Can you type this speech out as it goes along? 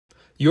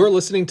You're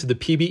listening to the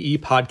PBE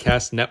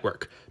Podcast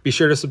Network. Be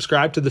sure to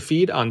subscribe to the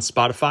feed on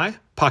Spotify,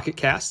 Pocket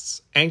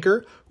Casts,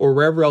 Anchor, or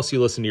wherever else you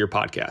listen to your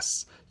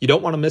podcasts. You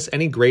don't want to miss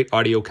any great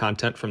audio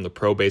content from the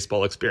pro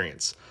baseball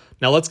experience.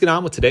 Now let's get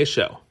on with today's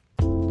show.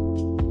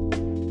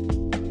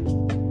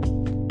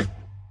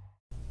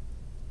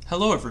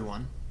 Hello,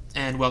 everyone,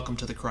 and welcome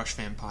to the Crush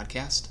Fan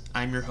Podcast.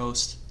 I'm your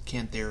host,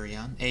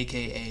 Cantharion,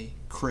 a.k.a.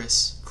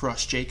 Chris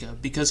Crush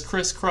Jacob, because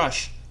Chris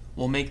Crush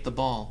will make the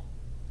ball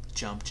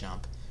jump.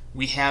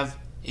 We have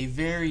a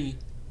very,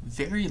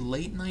 very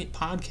late-night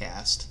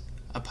podcast,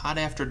 a pod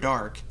after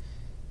dark,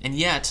 and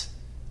yet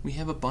we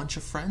have a bunch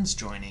of friends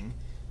joining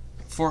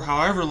for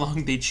however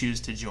long they choose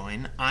to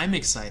join. I'm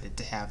excited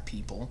to have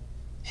people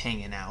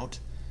hanging out,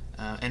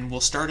 and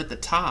we'll start at the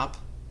top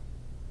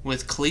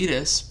with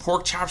Cletus,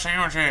 pork chop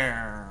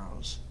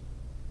sandwiches.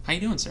 How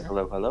you doing, sir?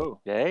 Hello.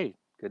 Hey,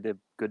 good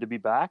to be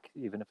back,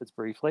 even if it's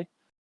briefly.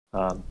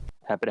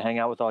 Happy to hang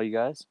out with all you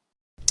guys.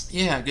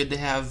 Yeah, good to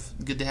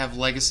have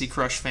Legacy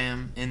Crush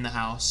fam in the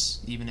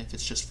house, even if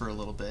it's just for a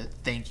little bit.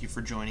 Thank you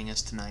for joining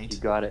us tonight. You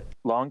got it.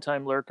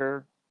 Long-time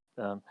lurker.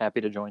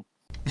 Happy to join.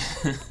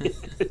 Love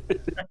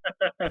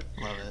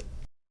it.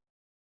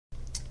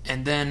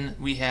 And then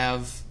we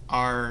have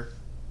our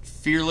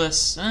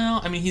fearless,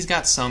 he's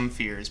got some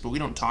fears, but we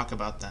don't talk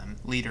about them.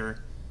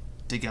 Leader,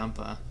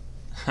 Dagumpa.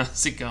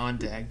 How's it going,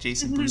 Dag?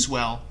 Jason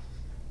Brucewell.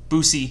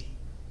 Boosie.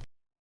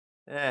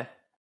 Nah.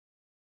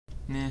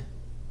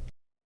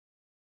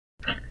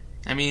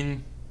 I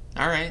mean,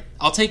 alright.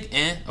 I'll take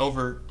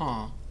over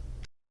aw.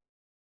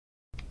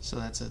 So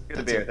that's it. Good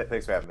to be here.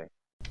 Thanks for having me.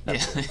 Yeah.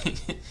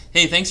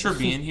 Hey, thanks for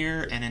being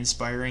here and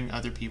inspiring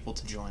other people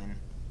to join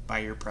by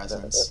your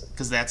presence,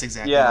 because that's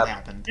exactly what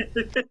happened.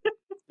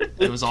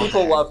 It was all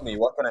people bad. love me.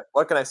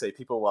 What can I say?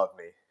 People love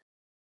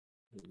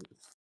me.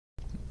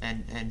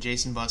 And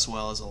Jason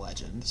Buswell is a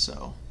legend,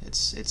 so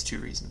it's two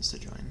reasons to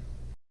join.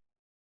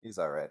 He's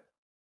all right.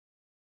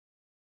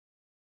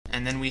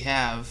 And then we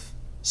have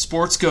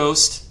Sports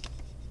Ghost,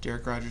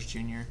 Derek Rogers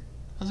Jr.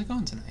 How's it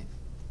going tonight?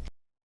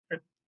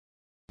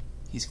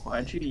 He's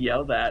quiet. Why'd you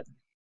yell that?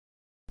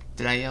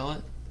 Did I yell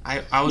it?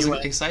 I was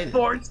excited.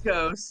 Sports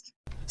Ghost.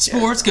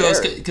 Sports Yeah,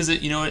 Ghost, because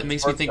it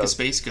makes me think Ghost. of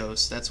Space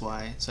Ghost. That's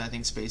why. So I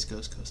think Space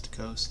Ghost Coast to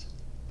Coast.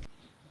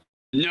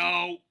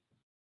 No.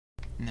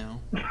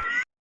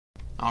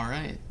 All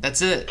right,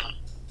 that's it.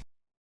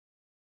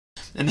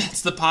 And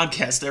that's the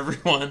podcast,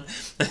 everyone.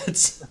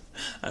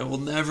 I will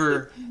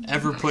never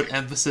ever put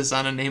emphasis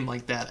on a name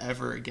like that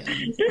ever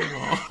again.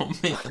 Oh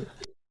man.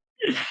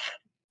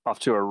 Off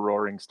to a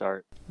roaring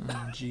start.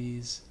 Oh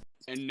jeez.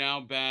 And now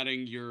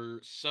batting your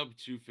sub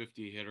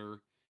 250 hitter,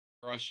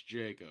 Crush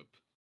Jacob.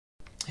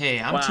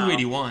 Hey, I'm Wow.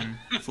 281,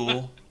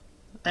 fool.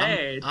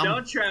 Hey, I'm-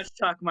 don't trash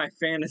talk my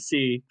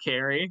fantasy,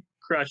 Carrie.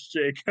 Crush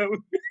Jacob.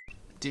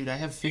 Dude, I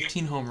have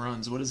 15 home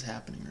runs. What is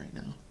happening right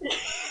now?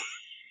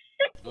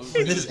 What What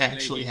is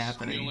actually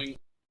happening?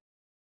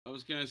 I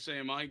was going to say,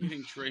 am I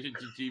getting traded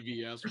to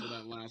DBS for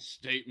that last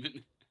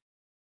statement?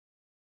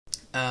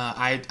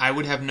 I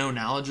would have no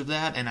knowledge of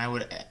that, and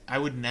I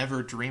would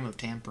never dream of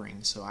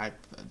tampering. So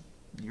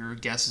your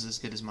guess is as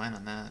good as mine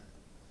on that.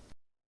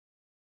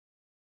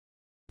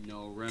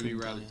 No, Remy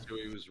Couldn't tell ya.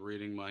 Ratatouille was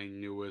reading my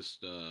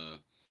newest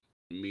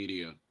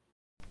media.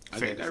 I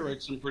Fair, think I fair.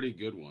 read some pretty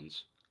good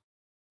ones.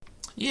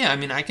 Yeah, I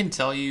mean, I can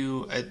tell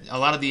you a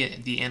lot of the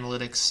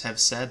analytics have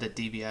said that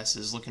DBS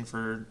is looking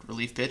for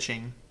relief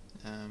pitching,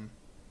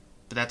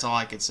 but that's all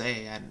I could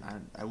say.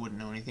 I wouldn't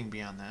know anything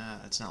beyond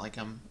that. It's not like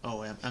I'm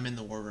in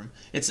the war room.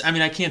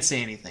 I can't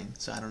say anything,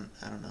 so I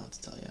don't know what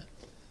to tell you.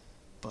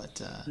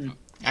 But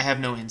I have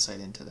no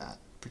insight into that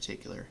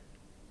particular.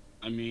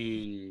 I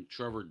mean,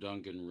 Trevor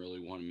Duncan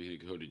really wanted me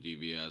to go to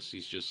DBS.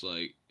 He's just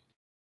like,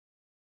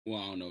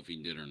 well, I don't know if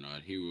he did or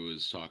not. He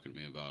was talking to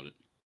me about it.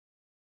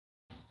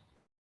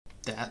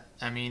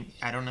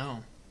 I don't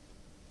know.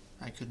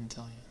 I couldn't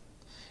tell you.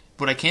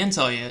 What I can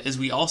tell you is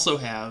we also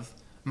have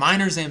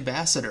Miners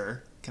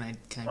Ambassador. Can I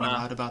be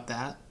loud about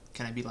that?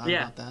 Can I be loud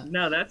about that?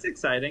 No, that's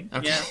exciting.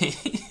 Okay.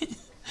 Yeah.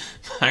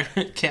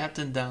 Pirate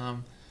Captain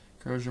Dom,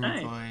 Crozier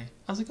Hi. McCoy.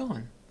 How's it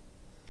going?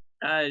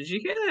 Did you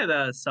hear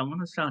that someone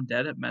was found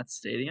dead at Mets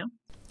Stadium?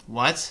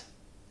 What?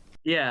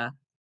 Yeah.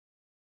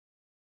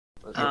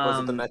 Was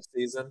it the Mets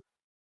season?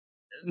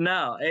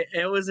 No,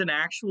 it was an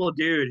actual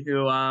dude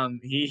who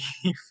he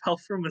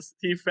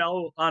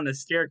fell on a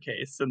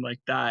staircase and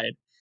died.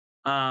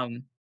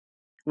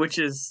 Which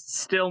is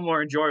still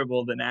more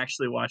enjoyable than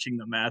actually watching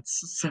the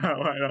Mets. So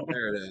I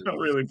There it is. don't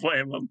really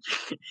blame him.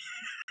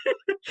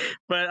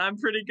 But I'm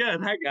pretty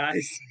good. Hi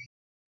guys.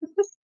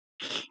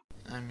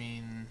 I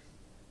mean,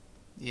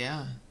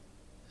 yeah.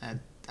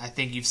 I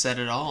think you've said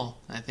it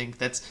all. I think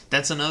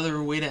that's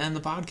another way to end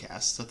the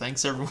podcast. So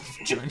thanks everyone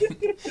for joining.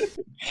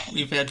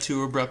 We've had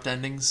 2 abrupt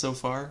endings so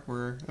far.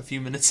 We're a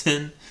few minutes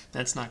in.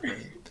 That's not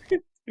great.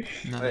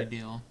 Not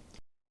ideal.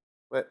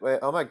 Wait!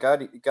 Oh my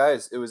God,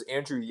 guys! It was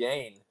Andrew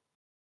Yang.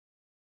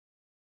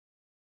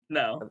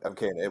 No. I'm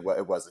kidding. It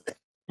wasn't.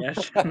 Yeah.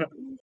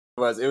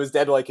 It was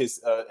dead like his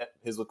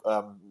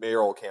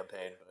mayoral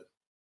campaign.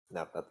 No,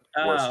 not the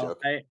worst joke.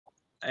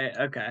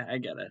 Okay, I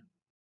get it.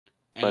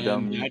 But,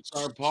 And that's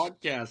our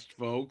podcast,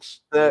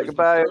 folks.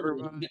 Goodbye,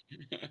 everyone.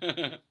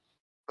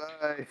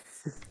 Bye.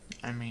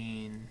 I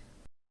mean,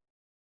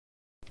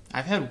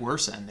 I've had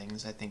worse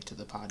endings, I think, to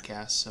the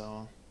podcast.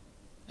 So,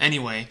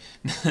 anyway,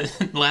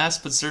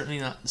 last but certainly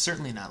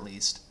not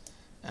least,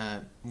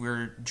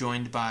 we're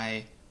joined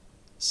by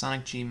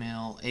Sonic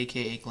Gmail,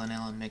 aka Glen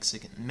Allen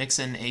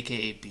Mixon,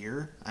 aka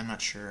Beer. I'm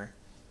not sure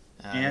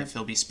if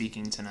he'll be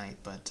speaking tonight,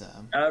 but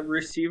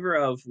Receiver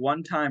of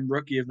one-time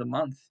Rookie of the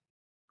Month,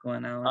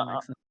 Glen Allen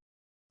Mixon.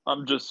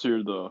 I'm just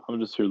here to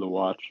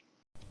watch.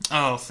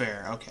 oh,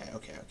 fair. Okay.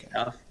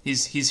 Yeah.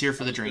 He's here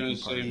for the I was gonna drinking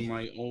say party.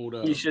 my old,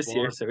 He's just bar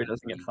here so he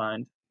doesn't get friend.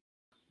 fined.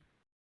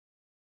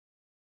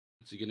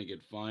 What's he gonna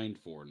get fined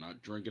for?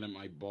 Not drinking at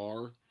my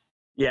bar?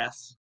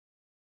 Yes.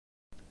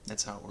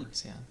 That's how it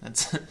works. Yeah,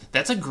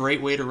 that's a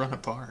great way to run a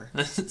bar.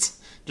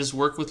 Just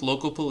work with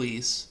local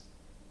police,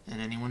 and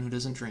anyone who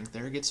doesn't drink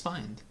there gets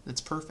fined.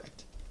 That's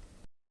perfect.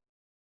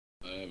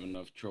 I have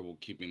enough trouble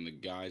keeping the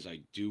guys I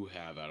do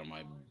have out of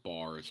my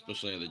bar,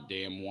 especially at the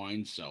damn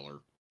wine cellar.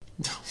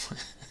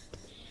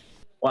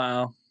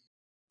 Wow.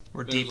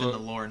 We're There's deep in a- the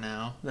lore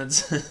now.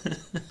 That's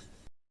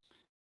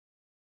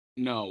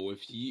No,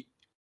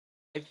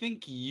 I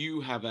think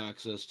you have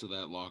access to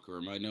that locker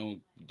room. I know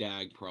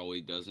Dag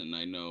probably doesn't, and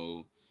I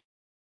know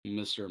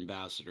Mr.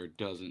 Ambassador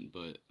doesn't,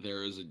 but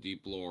there is a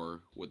deep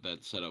lore with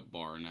that setup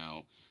bar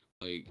now.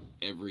 Like,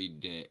 every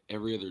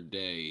other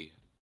day,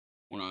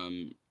 when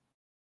I'm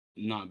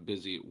not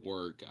busy at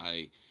work,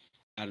 I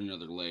add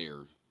another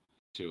layer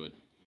to it.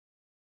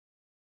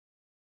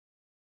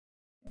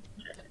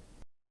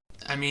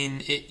 I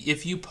mean,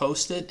 if you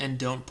post it and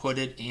don't put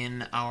it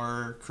in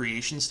our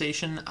creation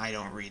station, I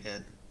don't read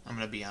it. I'm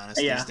gonna be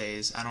honest. Yeah. These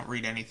days, I don't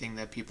read anything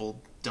that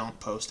people don't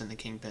post in the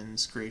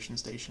Kingpin's creation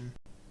station.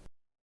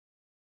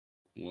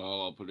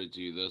 Well, I'll put it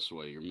to you this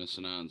way: you're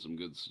missing out on some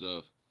good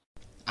stuff.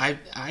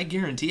 I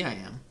guarantee I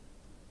am.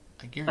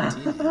 I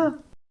guarantee I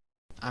am.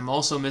 I'm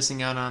also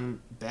missing out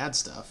on bad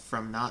stuff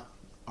from not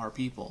our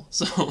people,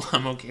 so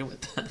I'm okay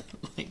with that.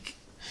 Like,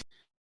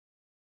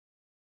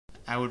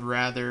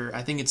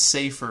 I think it's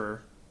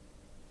safer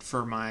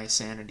for my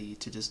sanity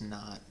to just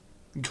not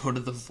go to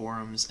the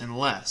forums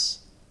unless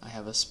I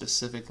have a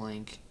specific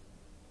link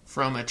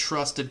from a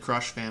trusted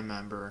Crush fan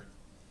member.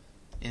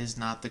 It is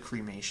not the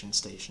cremation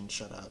station.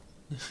 Shut up.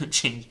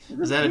 Change.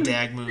 Was that a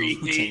Dag move?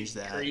 Who changed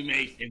that?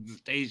 Cremation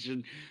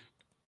station.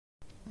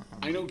 Oh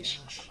I my know.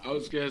 gosh. I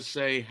was gonna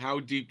say, how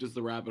deep does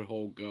the rabbit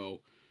hole go?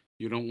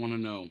 You don't want to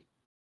know.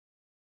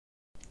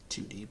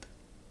 Too deep.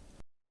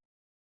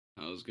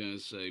 I was gonna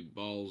say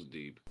balls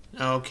deep.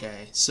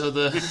 Okay, so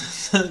the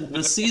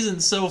the season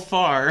so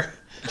far.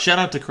 Shout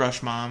out to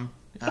Crush Mom.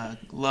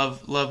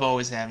 Love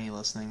always having you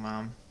listening,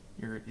 Mom.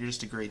 You're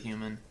just a great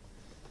human,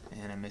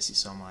 and I miss you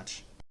so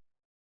much.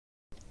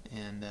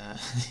 And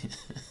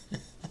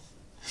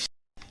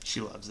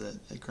she loves it.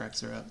 It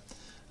cracks her up.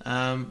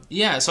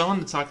 Yeah, so I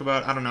wanted to talk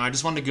about, I don't know, I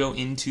just wanted to go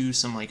into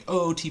some like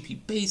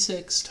OOTP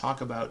basics,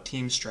 talk about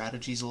team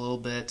strategies a little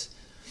bit,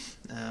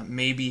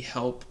 maybe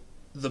help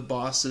the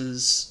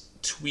bosses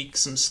tweak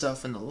some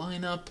stuff in the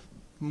lineup,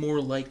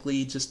 more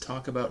likely just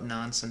talk about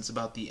nonsense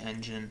about the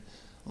engine,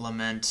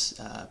 lament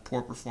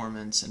poor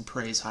performance, and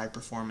praise high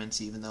performance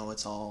even though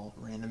it's all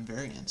random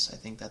variants. I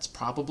think that's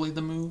probably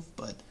the move,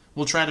 but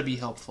we'll try to be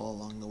helpful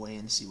along the way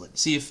and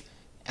see if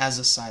as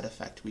a side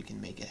effect we can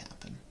make it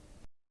happen.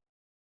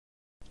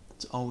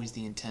 It's always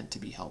the intent to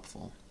be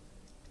helpful,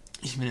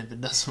 even if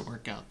it doesn't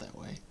work out that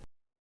way.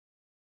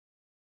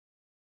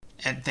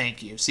 And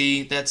thank you.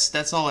 See,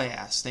 that's all I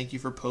ask. Thank you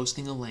for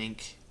posting a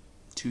link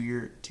to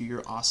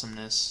your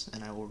awesomeness,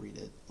 and I will read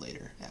it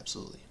later.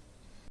 Absolutely.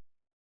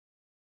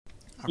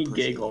 I He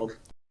appreciate it. giggled.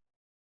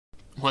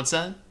 What's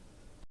that?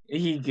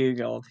 He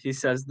giggled. He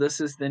says, "This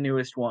is the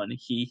newest one."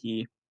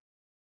 He.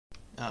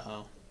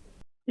 Uh-oh.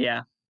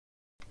 Yeah,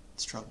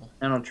 It's trouble.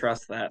 I don't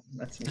trust that.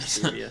 That's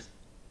mischievous.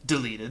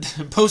 Deleted.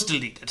 Post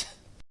deleted.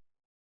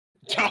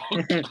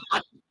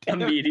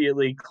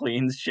 Immediately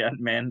cleans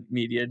Jetman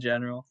Media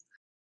General.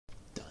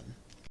 Done.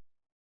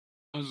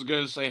 I was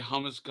gonna say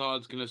Hummus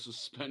God's gonna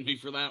suspend me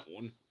for that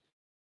one.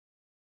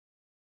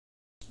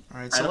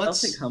 Alright, I so don't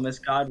let's... think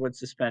Hummus God would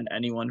suspend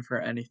anyone for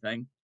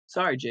anything.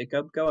 Sorry,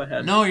 Jacob. Go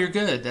ahead. No, you're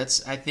good.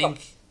 That's, I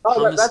think... Oh,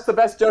 Hummus- that's the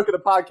best joke of the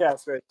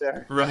podcast right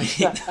there.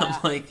 Right. I'm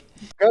like,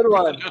 Good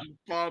one.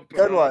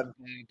 Good one.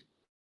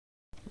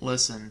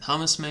 listen,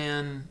 Hummus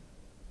Man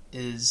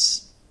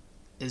is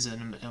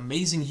an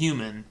amazing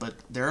human, but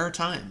there are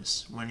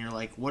times when you're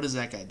like, what is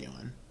that guy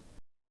doing?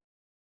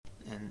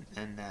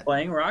 And that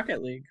Playing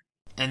Rocket League.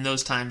 and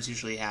those times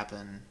usually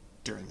happen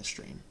during the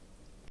stream.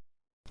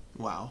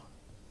 Wow.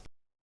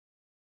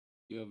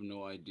 You have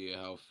no idea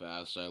how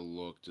fast I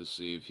looked to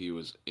see if he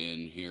was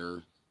in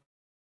here.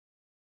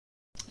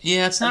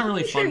 Yeah, it's not I'm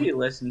really pretty sure fun. he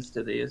listens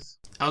to these.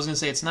 I was gonna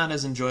say it's not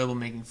as enjoyable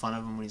making fun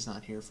of him when he's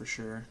not here for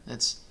sure.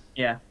 It's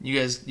Yeah. you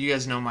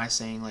guys know my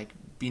saying, like,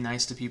 be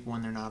nice to people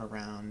when they're not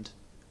around,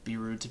 be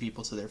rude to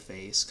people to their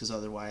face, because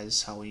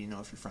otherwise how will you know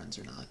if you're friends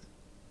or not?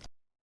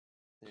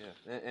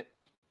 Yeah.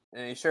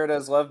 And he sure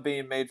does love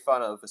being made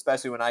fun of,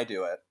 especially when I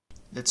do it.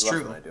 That's He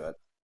loves true. when I do it.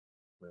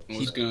 I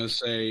was gonna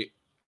say,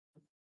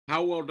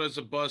 how well does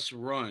a bus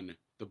run?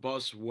 The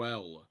bus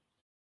well.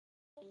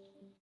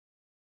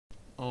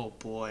 Oh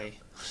boy.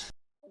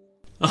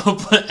 Oh,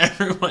 but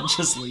everyone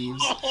just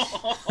leaves.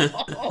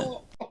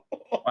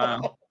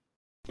 Wow.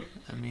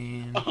 I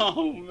mean,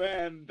 Oh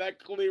man, that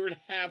cleared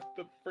half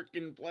the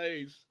freaking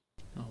place.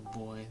 oh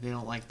boy, they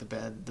don't like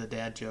the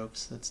dad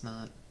jokes. That's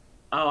not.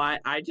 Oh,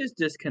 I just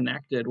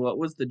disconnected. What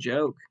was the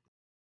joke?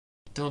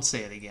 Don't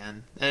say it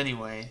again.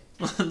 Anyway,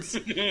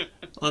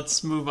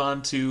 let's move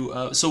on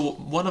to. So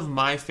one of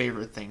my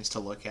favorite things to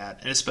look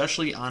at, and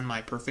especially on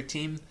my perfect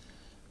team,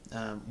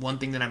 one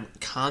thing that I'm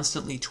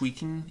constantly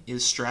tweaking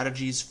is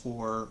strategies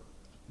for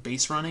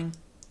base running,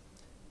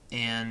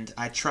 and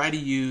I try to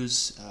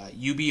use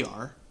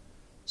UBR.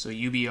 So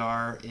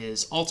UBR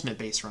is ultimate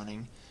base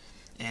running,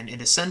 and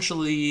it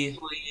essentially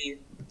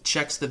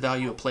checks the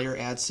value a player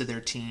adds to their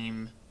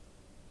team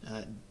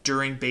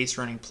during base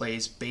running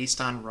plays based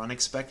on run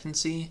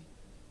expectancy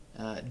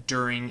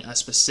during a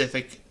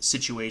specific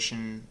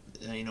situation,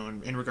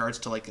 in regards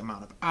to like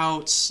amount of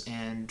outs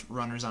and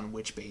runners on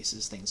which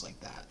bases, things like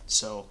that.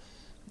 So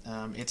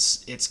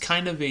it's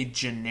kind of a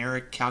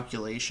generic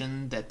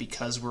calculation that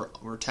because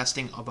we're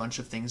testing a bunch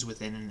of things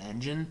within an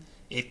engine,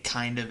 it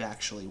kind of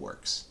actually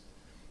works.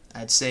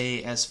 I'd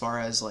say as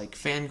far as like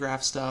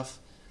Fangraph stuff,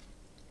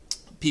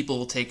 people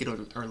will take it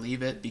or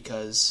leave it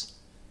because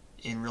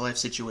in real life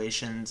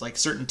situations, like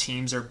certain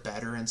teams are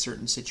better in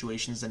certain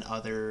situations than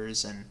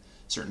others, and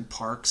certain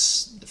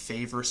parks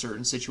favor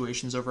certain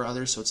situations over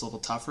others, so it's a little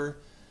tougher.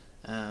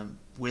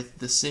 With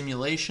the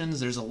simulations,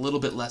 there's a little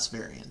bit less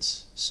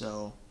variance.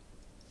 So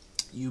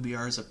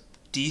UBR is a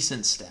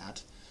decent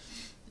stat,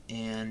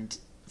 and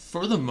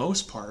for the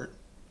most part,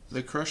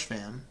 the Crush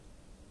fam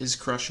is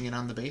crushing it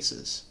on the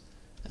bases.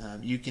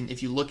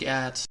 If you look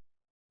at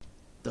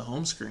the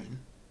home screen,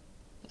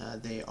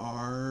 they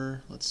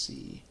are, let's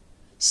see,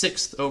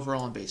 6th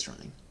overall in base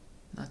running.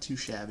 Not too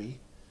shabby.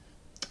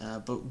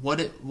 But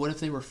what if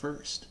they were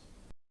first?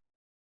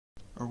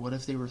 Or what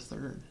if they were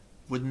third?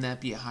 Wouldn't that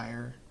be a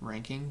higher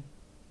ranking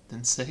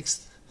than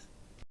 6th?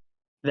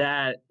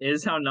 That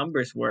is how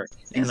numbers work,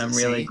 and I'm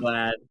See? really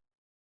glad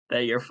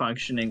that you're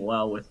functioning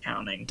well with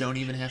counting. Don't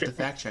even have to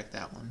fact check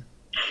that one.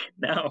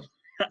 No,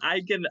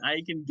 I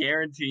can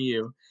guarantee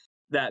you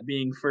that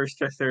being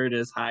first or third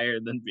is higher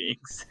than being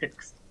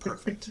sixth.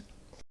 Perfect.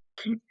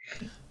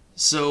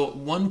 So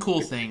one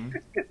cool thing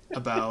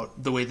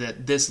about the way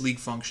that this league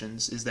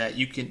functions is that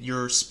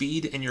your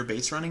speed and your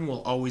base running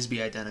will always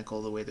be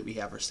identical the way that we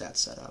have our stats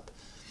set up.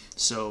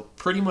 So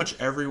pretty much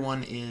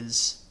everyone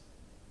is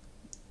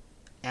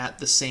at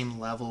the same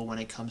level when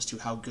it comes to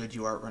how good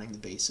you are at running the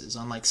bases.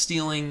 Unlike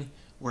stealing,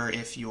 where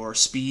if your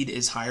speed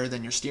is higher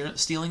than your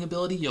stealing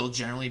ability, you'll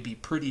generally be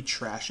pretty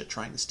trash at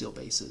trying to steal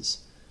bases.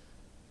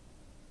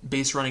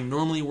 Base running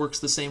normally works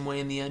the same way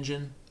in the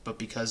engine, but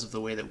because of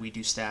the way that we do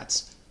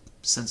stats,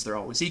 since they're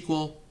always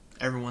equal,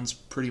 everyone's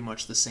pretty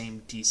much the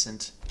same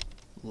decent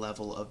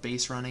level of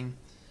base running.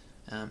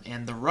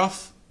 And the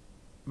rough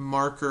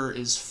marker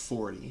is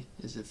 40,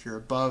 is if you're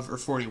above, or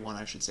 41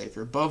 I should say, if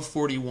you're above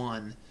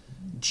 41,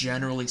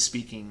 generally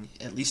speaking,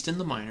 at least in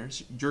the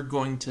minors, you're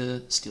going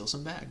to steal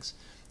some bags.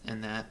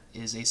 And that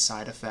is a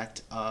side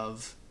effect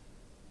of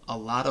a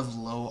lot of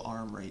low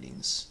arm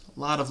ratings.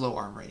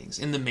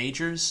 In the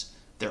majors,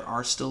 there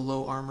are still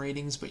low arm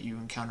ratings, but you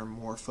encounter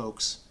more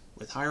folks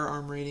with higher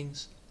arm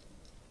ratings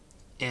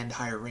and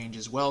higher range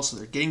as well, so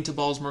they're getting to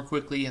balls more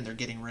quickly and they're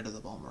getting rid of the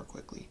ball more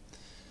quickly.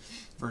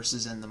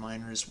 Versus in the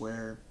minors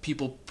where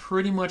people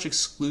pretty much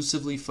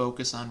exclusively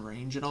focus on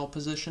range at all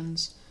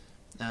positions,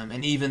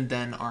 and even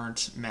then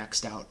aren't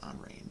maxed out on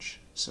range.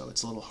 So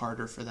it's a little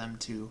harder for them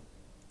to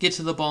get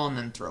to the ball and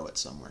then throw it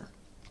somewhere.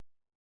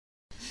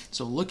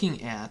 So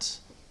looking at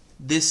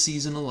this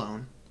season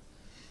alone,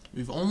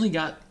 we've only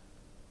got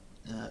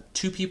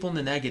 2 people in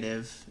the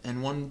negative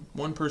and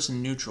one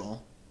person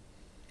neutral.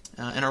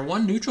 And our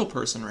one neutral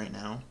person right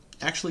now,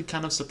 actually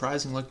kind of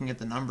surprising looking at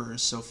the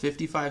numbers, so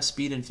 55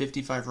 speed and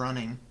 55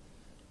 running,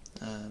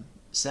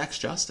 Sax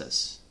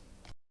Justice.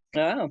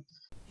 Oh.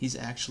 He's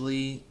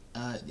actually,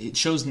 it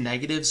shows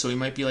negative, so he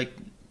might be like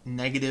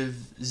negative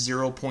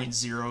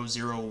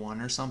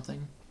 0.001 or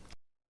something.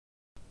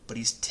 But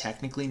he's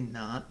technically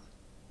not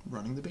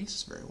running the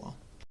bases very well.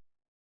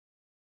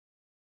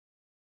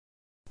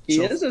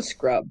 He is a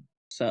scrub,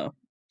 so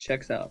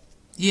checks out.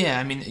 Yeah,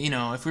 I mean,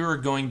 if we were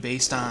going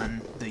based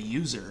on the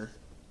user,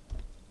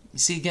 you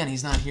see, again,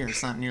 he's not here.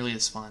 It's not nearly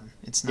as fun.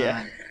 It's not.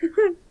 Yeah.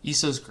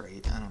 Iso's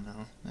great. I don't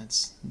know.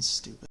 That's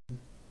stupid.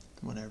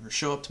 Whatever.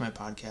 Show up to my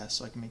podcast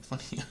so I can make fun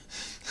of you.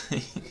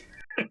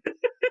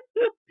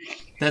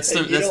 That's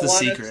the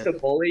secret. Want us to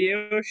bully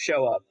you?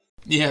 Show up.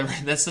 Yeah,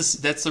 right.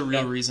 That's the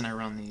real reason I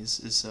run these,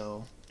 is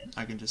so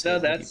I can just. No,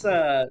 that's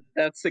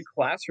the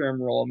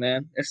classroom role,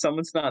 man. If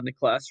someone's not in the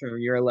classroom,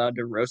 you're allowed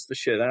to roast the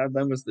shit out of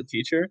them as the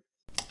teacher.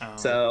 Oh.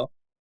 So,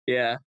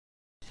 yeah.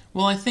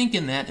 Well, I think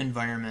in that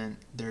environment,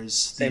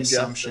 there's the Same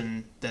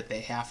assumption that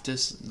they have to,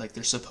 like,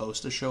 they're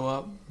supposed to show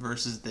up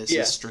versus this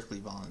Yeah. is strictly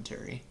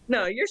voluntary.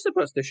 No, you're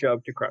supposed to show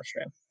up to Crush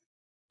Fam.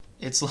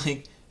 It's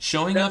like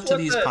showing up to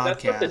these That's what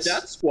the podcasts.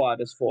 Death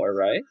Squad is for,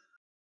 right?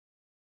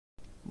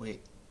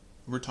 Wait,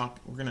 we're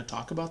gonna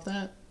talk about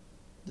that?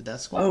 The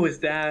Death Squad? Oh, is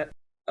that?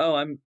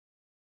 Oh,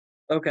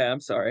 okay. I'm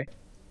sorry.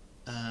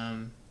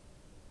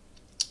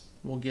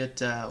 We'll get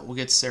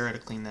Sarah to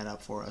clean that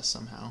up for us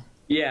somehow.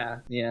 Yeah.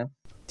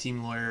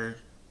 Team lawyer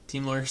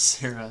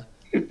Sarah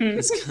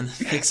is gonna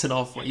fix it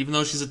all for, even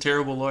though she's a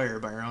terrible lawyer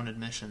by her own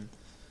admission.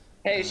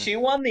 Hey, she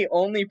won the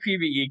only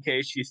PvE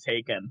case she's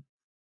taken.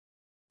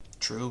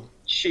 True.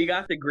 She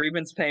got the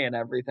grievance pay and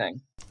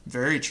everything.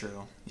 Very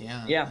true.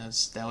 Yeah. Yeah.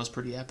 That was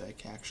pretty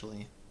epic,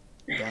 actually.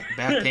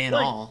 Back pay and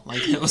all.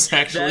 Like, it was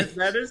actually.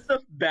 That is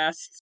the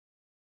best.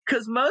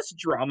 Because most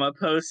drama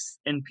posts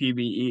in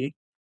PvE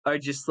are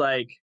just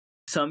like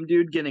some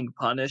dude getting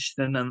punished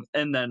and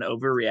then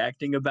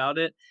overreacting about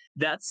it.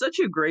 That's such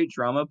a great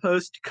drama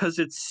post because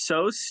it's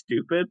so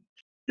stupid,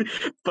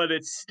 but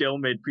it still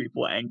made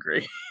people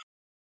angry.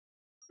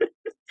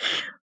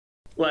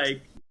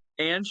 Like,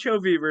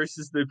 Anchovy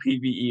versus the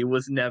PvE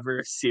was never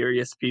a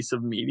serious piece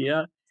of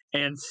media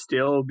and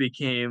still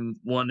became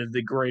one of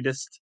the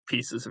greatest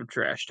pieces of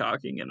trash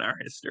talking in our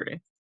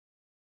history.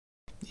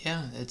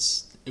 Yeah,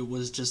 it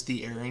was just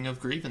the airing of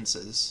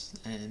grievances,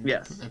 and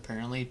Yes.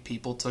 apparently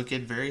people took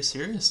it very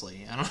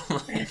seriously. I don't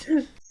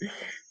know,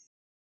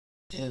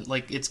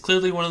 it's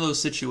clearly one of those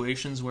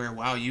situations where,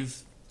 wow,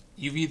 you've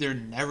either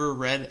never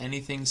read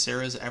anything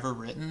Sarah's ever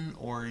written,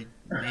 or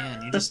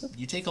man,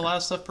 you take a lot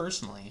of stuff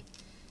personally,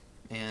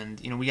 and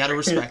we got to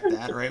respect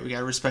that, right? We got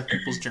to respect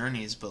people's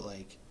journeys, but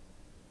like,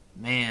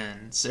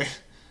 man,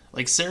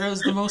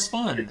 Sarah's the most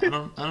fun. I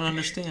don't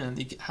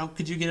understand. How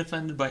could you get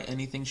offended by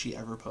anything she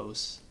ever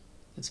posts?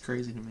 It's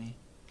crazy to me.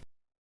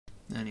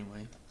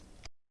 Anyway.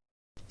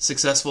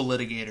 Successful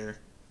litigator.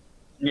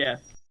 Yeah.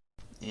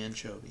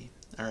 Anchovy.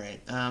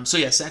 Alright. So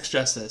yeah, Sex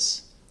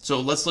Justice. So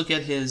let's look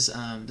at his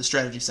the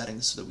strategy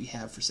settings that we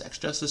have for Sex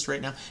Justice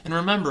right now. And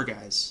remember,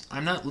 guys,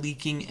 I'm not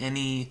leaking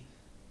any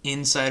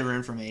insider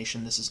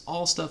information. This is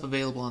all stuff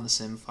available on the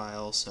sim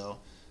file, so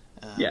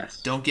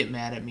Yes. don't get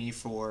mad at me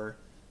for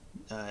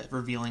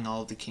revealing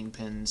all of the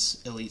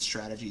Kingpin's elite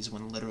strategies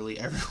when literally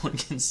everyone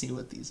can see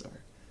what these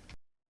are.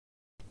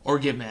 Or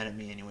get mad at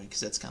me anyway, because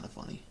that's kind of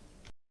funny.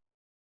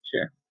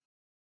 Sure.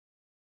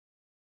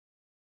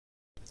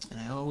 And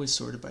I always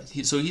sort it by...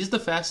 So he's the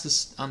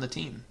fastest on the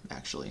team,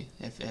 actually,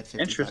 at 55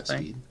 Interesting.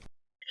 speed.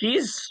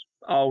 He's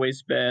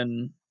always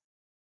been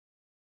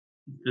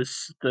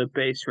the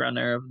base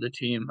runner of the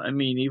team. I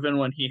mean, even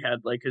when he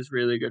had like his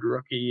really good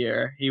rookie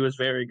year, he was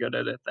very good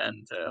at it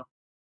then too.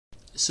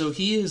 So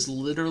he is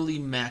literally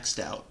maxed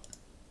out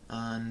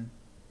on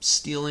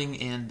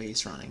stealing and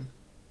base running.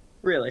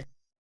 Really?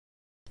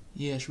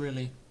 Yes,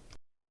 really.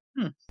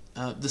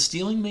 The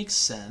stealing makes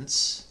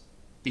sense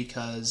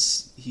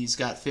because he's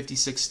got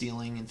 56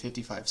 stealing and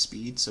 55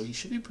 speed, so he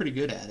should be pretty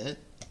good at it.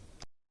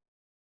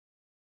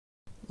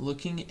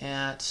 Looking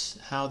at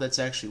how that's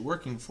actually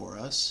working for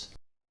us,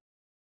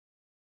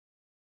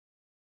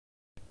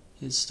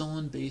 his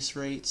stolen base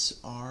rates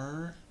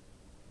are,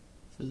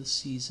 for the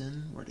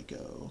season, where'd it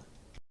go?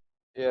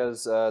 He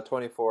has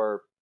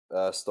 24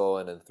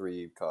 stolen and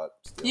 3 caught.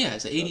 Stealing. Yeah,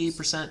 it's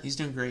 88%. He's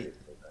doing great.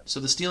 So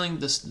the stealing,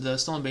 the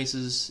stolen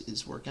bases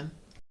is working,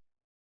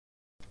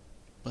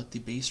 but the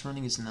base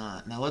running is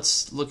not. Now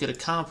let's look at a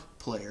comp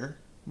player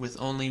with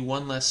only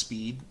 1 less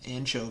speed,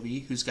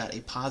 Anchovy, who's got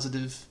a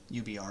positive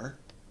UBR,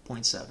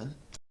 0.7,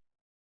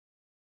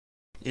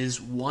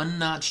 is 1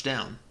 notch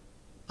down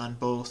on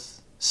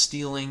both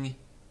stealing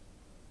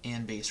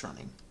and base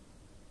running.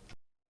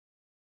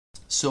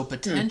 So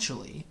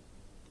potentially,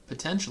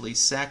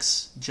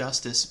 Sex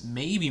Justice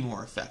may be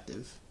more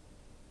effective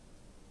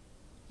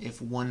if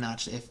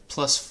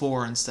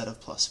 +4 instead of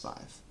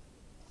 +5.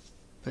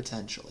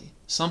 Potentially.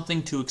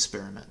 Something to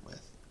experiment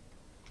with.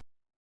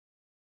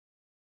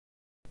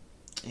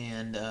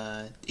 And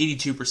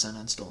 82%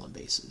 on stolen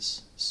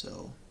bases.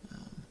 So,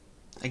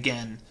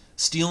 again,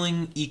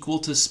 stealing equal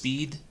to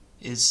speed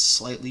is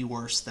slightly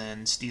worse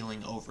than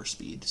stealing over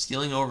speed.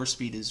 Stealing over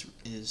speed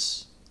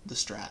is the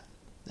strat.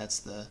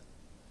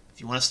 If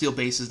you want to steal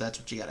bases, that's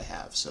what you got to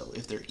have. So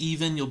if they're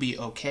even, you'll be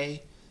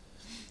okay.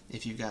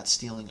 If you've got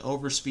stealing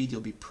over speed,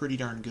 you'll be pretty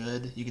darn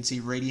good. You can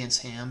see Radiance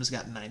Ham's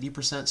got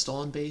 90%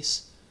 stolen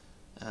base,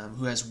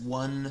 who has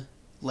 1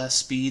 less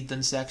speed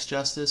than Sex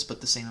Justice,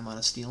 but the same amount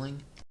of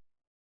stealing.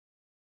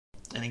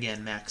 And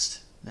again,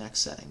 max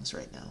settings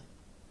right now.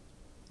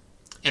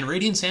 And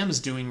Radiance Ham is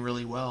doing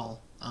really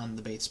well on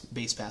the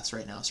base paths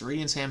right now. So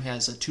Radiance Ham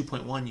has a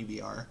 2.1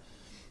 UBR.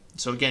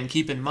 So again,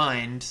 keep in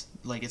mind,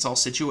 like, it's all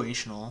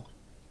situational.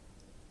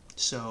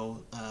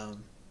 So,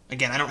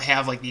 again, I don't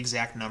have like the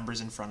exact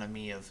numbers in front of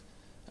me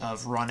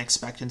of run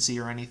expectancy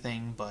or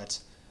anything, but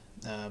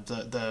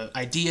the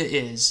idea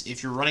is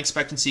if your run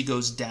expectancy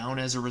goes down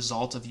as a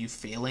result of you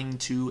failing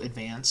to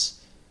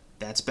advance,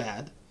 that's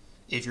bad.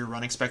 If your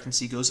run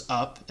expectancy goes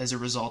up as a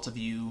result of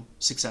you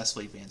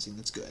successfully advancing,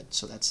 that's good.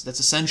 So that's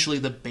essentially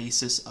the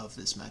basis of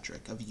this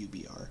metric of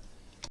UBR.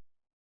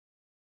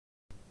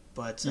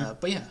 But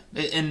yeah,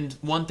 and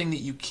one thing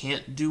that you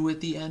can't do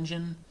with the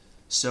engine,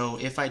 so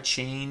if I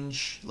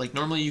change, like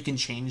normally you can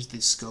change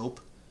the scope,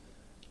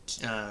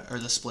 or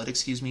the split,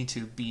 excuse me,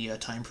 to be a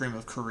time frame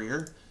of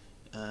career.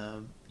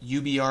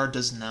 UBR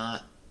does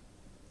not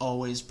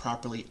always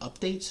properly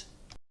update.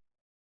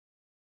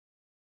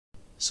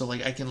 So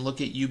like I can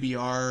look at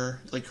UBR,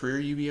 like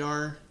career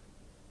UBR,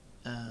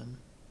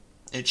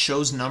 it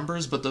shows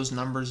numbers, but those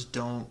numbers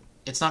don't,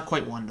 it's not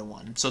quite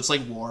 1-to-1. So it's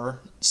like WAR,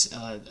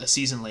 a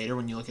season later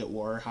when you look at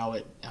WAR, how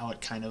it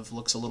kind of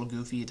looks a little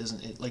goofy.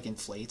 It like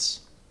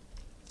inflates.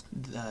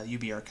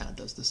 UBR kind of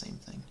does the same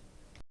thing.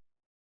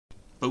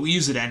 But we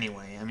use it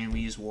anyway. I mean, we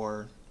use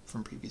WAR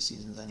from previous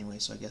seasons anyway,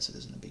 so I guess it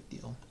isn't a big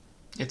deal.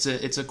 It's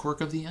a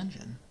quirk of the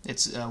engine.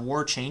 It's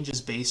WAR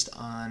changes based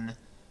on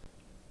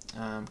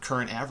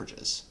current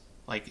averages.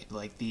 Like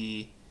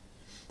the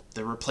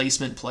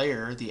replacement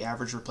player, the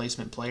average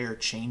replacement player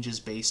changes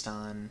based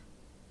on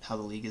how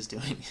the league is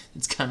doing.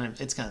 It's kind of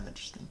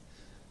interesting.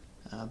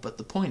 But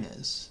the point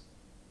is,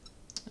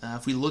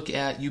 if we look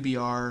at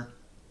UBR,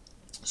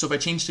 so if I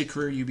change to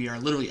career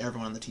UBR, literally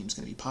everyone on the team is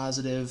going to be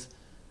positive.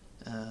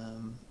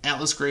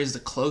 Atlas Gray is the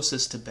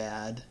closest to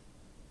bad,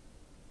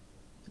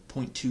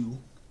 0.2.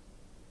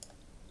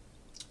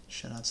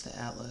 Shoutouts to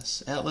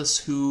Atlas. Atlas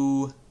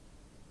who,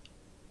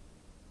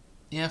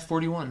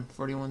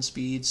 41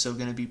 speed, so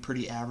going to be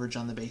pretty average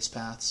on the base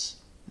paths.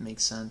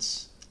 Makes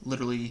sense.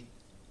 Literally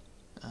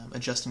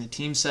adjusting the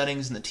team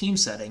settings, and the team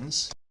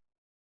settings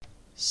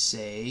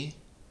say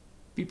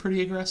be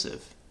pretty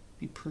aggressive.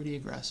 Be pretty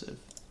aggressive.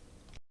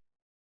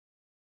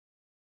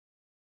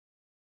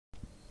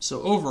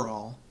 So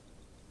overall,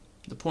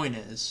 the point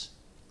is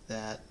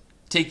that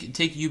take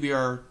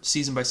UBR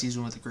season by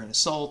season with a grain of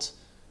salt.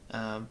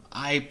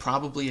 I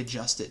probably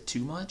adjust it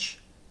too much.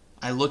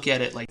 I look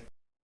at it like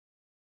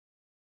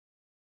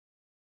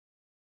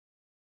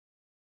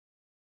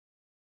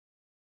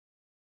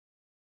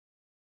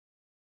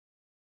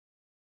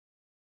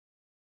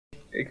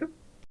Jacob?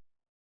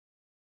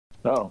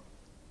 Oh,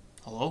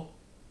 hello?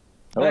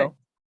 hello.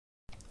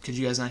 Could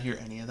you guys not hear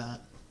any of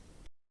that?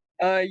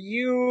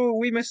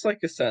 We missed like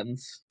a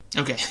sentence.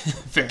 Okay,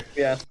 fair.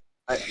 Yeah.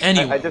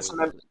 Anyway. I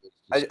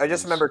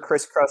just remember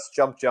Chris Crush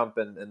jump,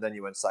 and then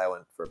you went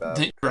silent for about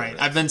 20 Right,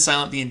 minutes. I've been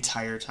silent the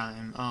entire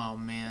time. Oh,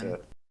 man. Yeah.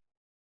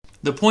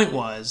 The point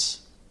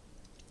was,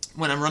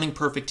 when I'm running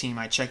Perfect Team,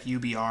 I check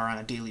UBR on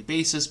a daily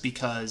basis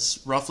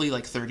because roughly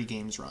like 30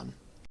 games run.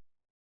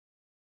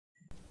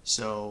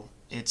 So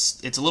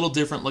it's a little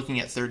different looking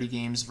at 30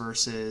 games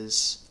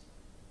versus,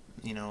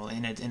 in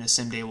a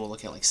sim day we'll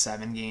look at like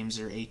 7 games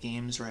or 8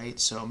 games, right?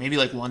 So maybe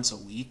like once a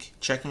week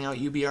checking out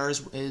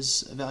UBR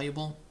is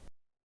valuable.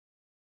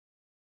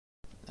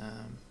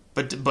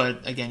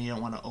 But again, you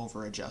don't want to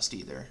over adjust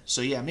either.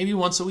 So yeah, maybe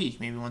once a week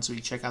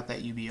check out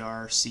that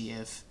UBR, see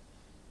if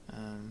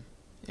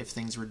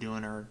things we're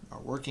doing are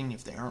working,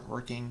 if they aren't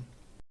working.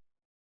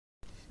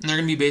 And they're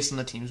going to be based on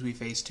the teams we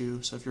face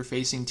too. So if you're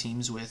facing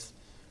teams with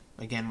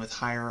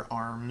higher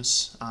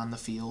arms on the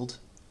field,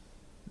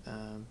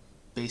 lower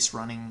base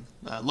running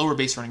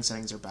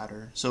settings are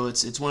better. So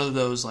it's one of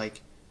those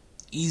like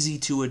easy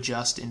to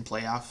adjust in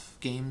playoff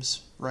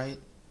games, right?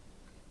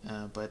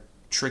 But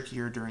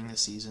trickier during the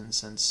season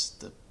since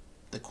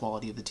the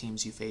quality of the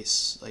teams you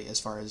face, like as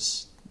far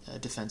as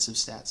defensive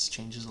stats,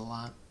 changes a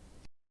lot.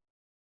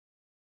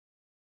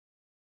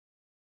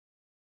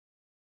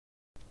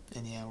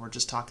 And yeah, we're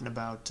just talking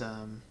about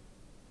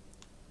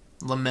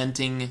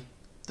lamenting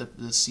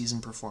the season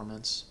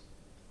performance.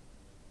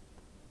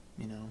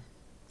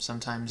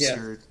 Sometimes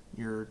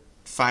you're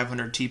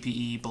 500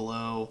 TPE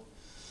below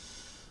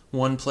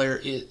one player.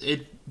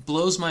 It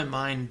blows my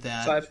mind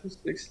that 5-6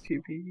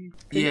 TP.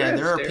 Yeah,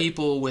 there are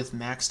people with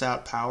maxed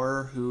out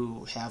power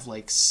who have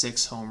like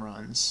 6 home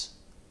runs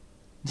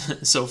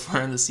so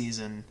far in the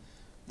season,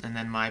 and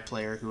then my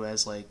player who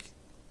has like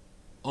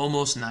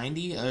almost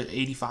 90,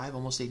 85,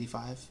 almost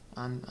 85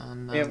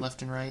 on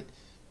left and right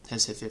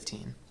has hit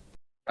 15.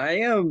 I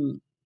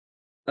am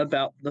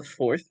about the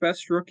 4th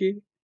best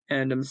rookie,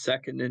 and I'm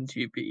 2nd in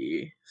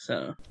TPE.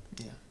 So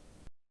yeah.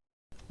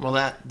 Well,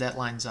 that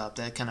lines up.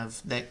 That kind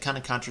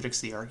of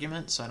contradicts the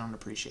argument, so I don't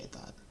appreciate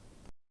that.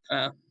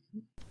 That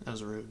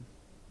was rude.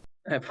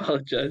 I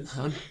apologize.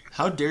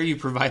 How dare you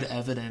provide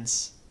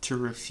evidence to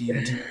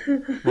refute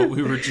what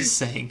we were just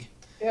saying?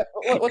 Yeah,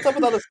 what's up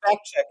with all this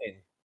fact checking?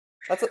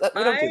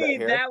 We don't do that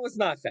here. That was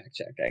not fact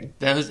checking.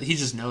 He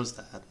just knows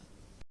that.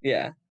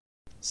 Yeah.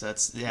 So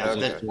that's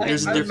Okay.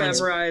 There's a I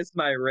difference. memorized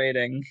my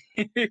rating.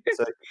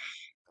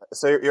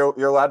 So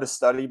you're allowed to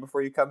study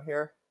before you come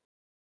here?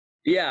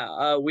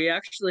 Yeah, we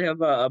actually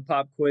have a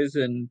pop quiz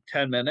in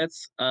 10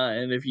 minutes,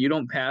 and if you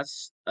don't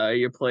pass,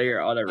 your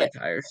player auto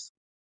retires.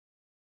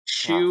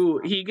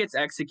 He gets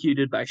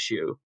executed by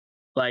Shu.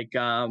 Like,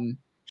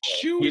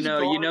 Shoe is you know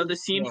gone. the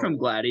scene No. from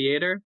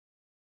Gladiator?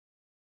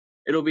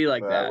 It'll be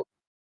like that.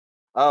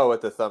 Oh,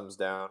 with the thumbs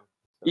down.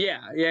 Yeah.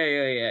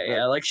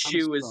 Like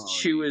Shu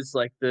sorry. is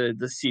like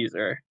the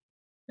Caesar,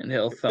 and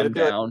he'll Could thumb it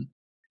be like down,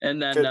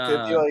 and then could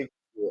it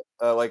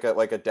be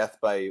like a death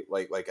by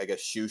like I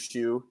guess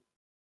shoo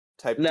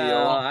type deal?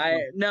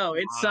 no,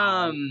 it's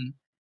Wow.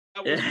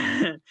 That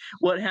was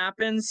what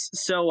happens.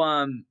 So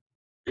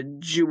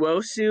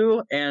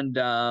Juosu and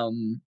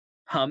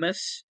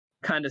Hummus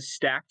kind of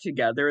stack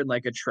together in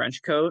like a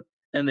trench coat,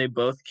 and they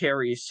both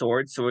carry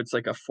swords, so it's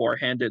like a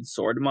four-handed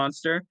sword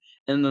monster,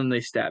 and then they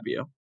stab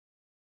you.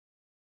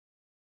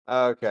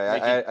 Okay,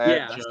 like I it I,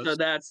 Yeah, I, so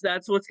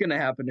that's what's gonna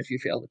happen if you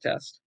fail the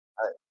test.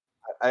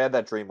 I had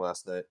that dream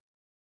last night.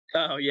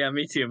 Oh yeah,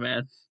 me too,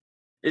 man.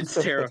 It's It's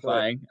what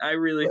terrifying. I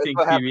really it's think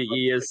what happens.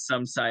 PvE is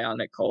some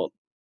psionic cult.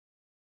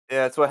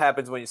 Yeah, it's what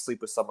happens when you sleep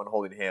with someone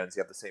holding hands.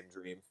 You have the same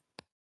dream.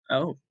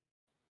 Oh.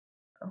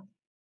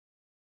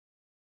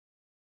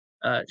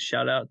 Oh.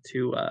 Shout out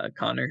to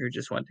Connor who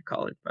just went to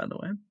college, by the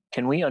way.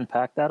 Can we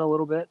unpack that a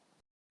little bit?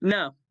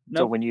 No,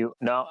 So no, when you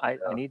I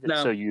need to,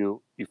 no. so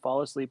you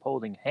fall asleep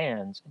holding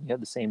hands and you have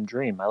the same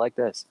dream. I like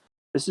this.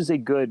 This is a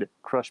good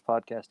Crush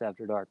Podcast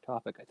After Dark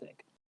topic, I think.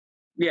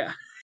 Yeah.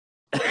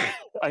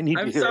 I need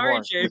to I'm hear sorry,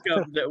 more.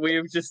 Jacob, that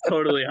we've just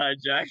totally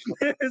hijacked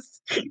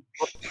this.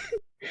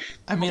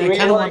 I mean, I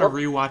kind of want to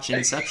rewatch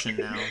Inception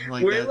now.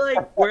 Like we're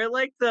that.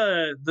 like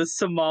the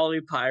Somali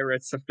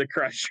pirates of the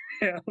Crush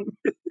Fam.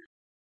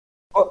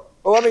 Well,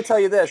 let me tell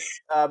you this.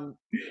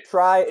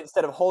 Try,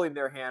 instead of holding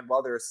their hand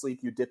while they're asleep,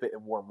 you dip it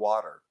in warm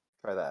water.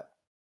 Try that.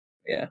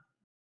 Yeah.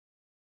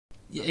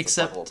 Yeah, That's a fun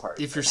except little part.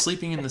 if you're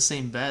sleeping in the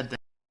same bed,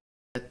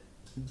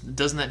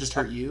 doesn't that just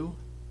hurt you?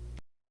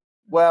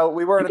 Well,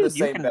 we weren't in You the can-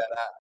 you same can- bed.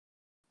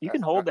 You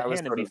can hold the I was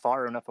hand and sort be of-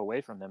 far enough away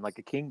from them, like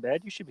a king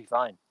bed. You should be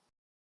fine.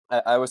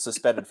 I was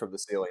suspended from the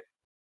ceiling.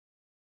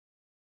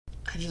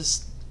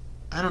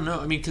 I don't know.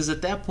 I mean, because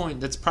at that point,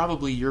 that's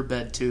probably your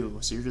bed too.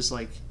 So you're just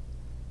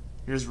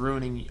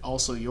ruining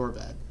also your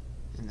bed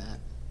in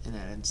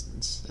that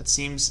instance. It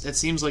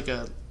seems like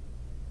a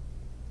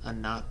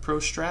not pro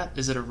strat.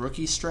 Is it a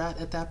rookie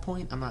strat at that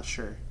point? I'm not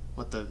sure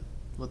what the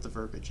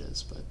verbiage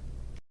is, but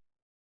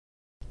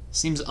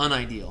seems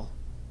unideal,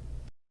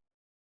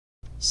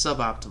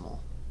 suboptimal.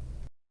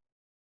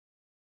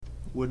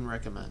 Wouldn't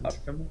recommend.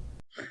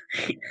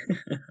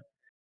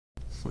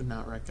 Would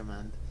not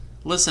recommend.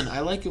 Listen, I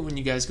like it when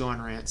you guys go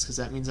on rants because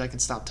that means I can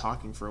stop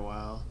talking for a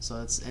while.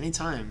 So it's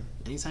anytime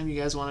you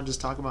guys want to just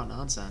talk about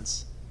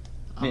nonsense,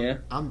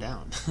 I'm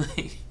down.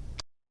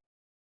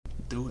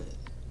 Do it.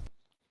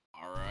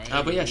 all right.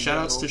 But yeah, shout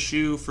outs to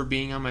Shu for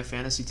being on my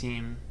fantasy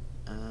team,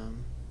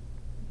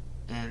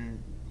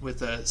 and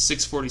with a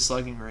 640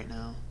 slugging right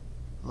now.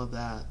 Love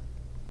that.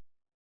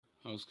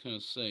 I was gonna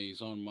say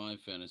he's on my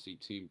fantasy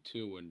team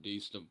too, and Di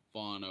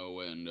Stefano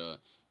and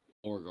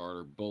Orgard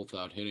are both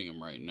out hitting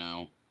him right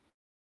now.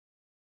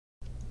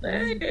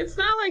 It's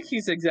not like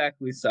he's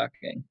exactly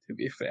sucking, to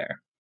be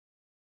fair.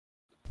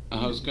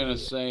 I was gonna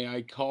say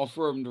I call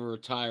for him to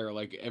retire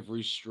like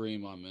every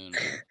stream I'm in.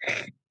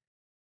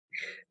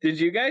 Did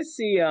you guys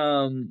see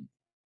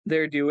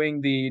they're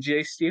doing the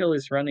Jay Steele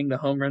is running the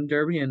home run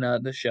derby in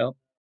the show?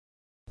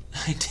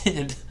 I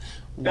did.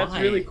 Why? That's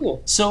really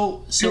cool.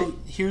 So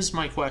here's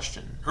my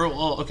question.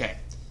 Okay.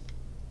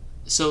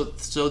 So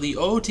the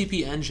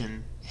OOTP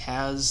engine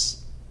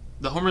has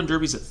the home run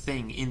derby's a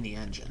thing in the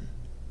engine.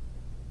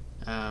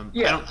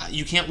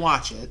 You can't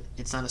watch it.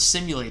 It's not a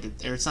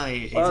simulated, or it's not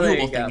a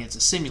viewable thing. It's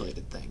a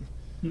simulated thing.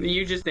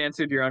 You just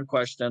answered your own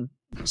question.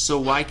 So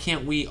why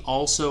can't we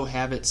also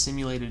have it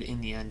simulated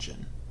in the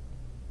engine?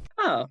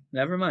 Oh,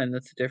 never mind.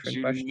 That's a different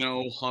You question.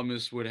 know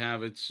Hummus would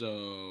have it,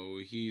 so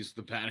he's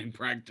the batting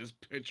practice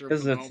pitcher.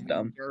 Because for the that's home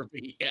dumb.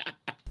 derby. Yeah.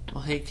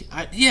 Like,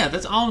 yeah,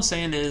 that's all I'm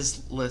saying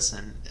is,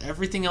 listen,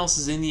 everything else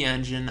is in the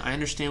engine. I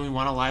understand we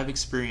want a live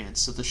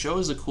experience, so the show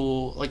is I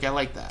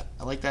like that.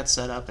 I like that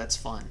setup. That's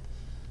fun.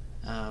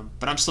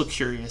 But I'm still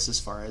curious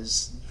as far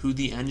as who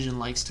the engine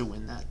likes to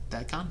win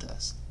that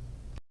contest.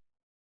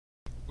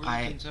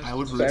 I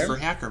would root for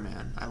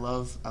Hackerman. I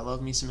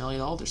love me some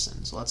Elliot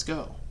Alderson, so let's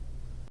go.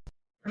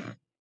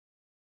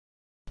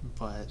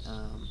 But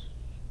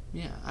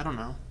yeah, I don't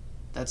know.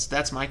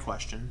 That's my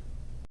question.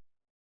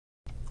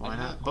 Why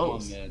not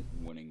both? Hamed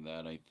winning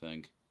that, I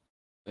think.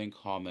 I think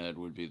Hamed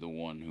would be the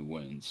one who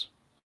wins.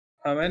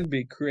 Hamed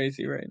be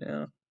crazy right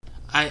now.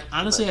 I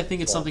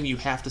think it's something you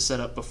have to set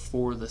up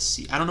before the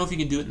season. I don't know if you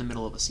can do it in the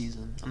middle of a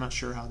season. I'm not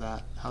sure how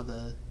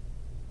the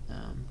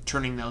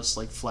turning those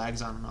like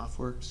flags on and off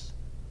works.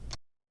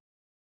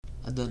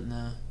 I don't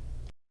know.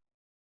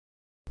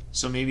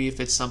 So maybe if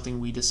it's something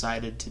we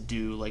decided to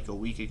do like a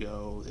week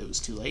ago, it was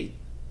too late.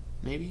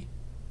 Maybe.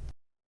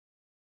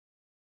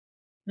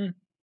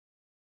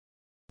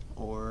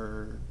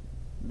 Or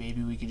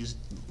maybe we could just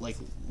like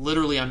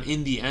literally I'm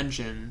in the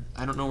engine.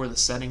 I don't know where the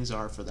settings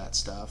are for that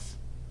stuff.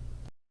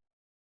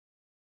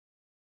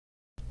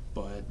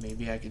 But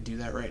maybe I could do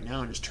that right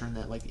now and just turn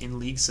that like in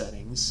league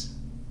settings.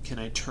 Can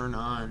I turn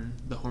on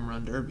the home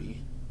run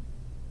derby?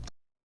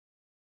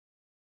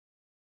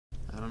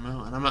 I don't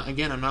know. And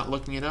I'm not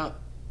looking it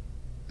up.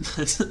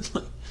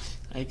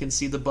 I can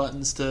see the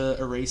buttons to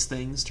erase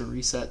things, to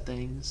reset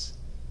things.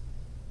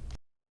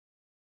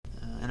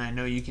 I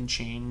know you can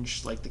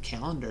change like the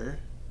calendar.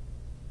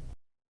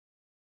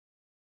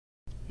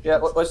 Yeah,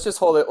 let's just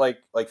hold it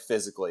like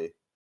physically.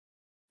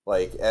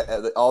 Like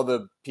all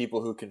the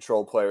people who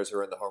control players who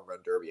are in the home run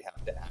derby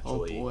have to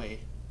Oh actually boy.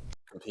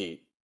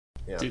 compete.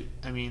 Yeah. Do,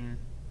 I mean,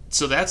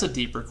 so that's a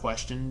deeper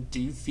question.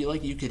 Do you feel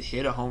like you could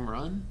hit a home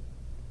run?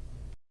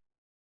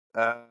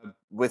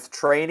 With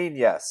training,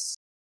 yes.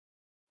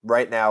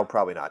 Right now,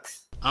 probably not.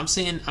 I'm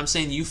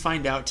saying you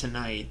find out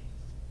tonight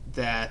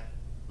that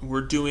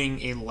we're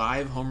doing a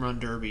live home run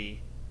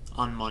derby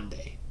on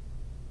Monday.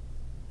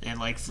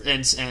 And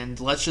and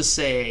let's just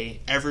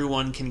say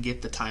everyone can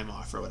get the time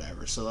off or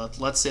whatever. So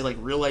let's say like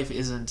real life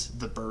isn't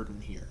the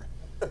burden here,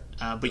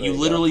 but you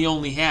literally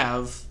only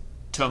have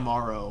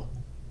tomorrow,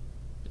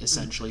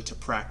 essentially, to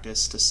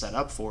practice to set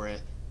up for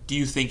it. Do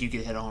you think you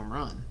could hit a home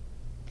run?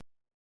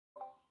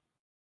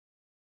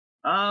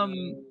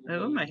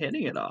 Who am I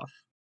hitting it off?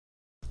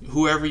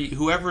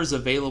 Whoever is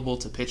available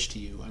to pitch to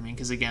you. I mean,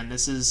 because again,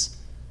 this is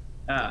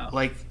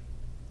like,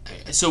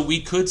 so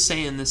we could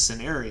say in this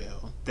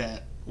scenario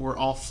that we're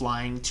all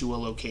flying to a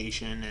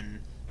location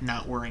and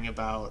not worrying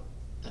about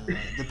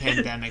the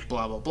pandemic,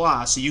 blah blah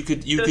blah. So you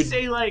could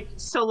say like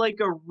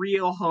a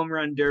real home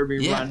run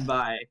derby run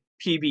by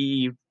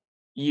PBE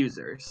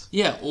users.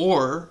 Yeah,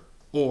 or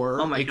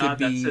oh my it god,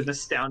 could be, that's an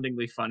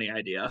astoundingly funny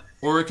idea.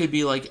 Or it could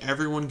be like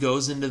everyone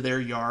goes into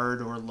their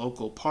yard or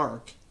local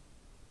park,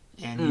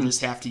 and you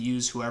just have to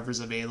use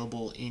whoever's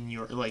available in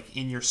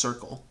your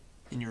circle,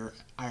 in your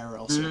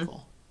IRL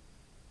circle.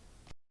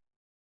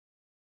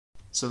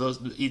 So those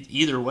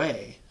either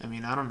way, I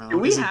mean, I don't know. Do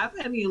we have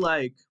any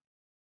like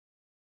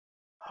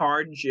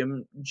hard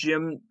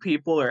gym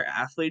people or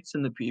athletes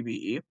in the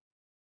PBE?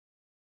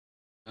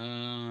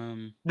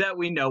 That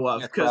we know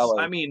of, because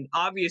I mean,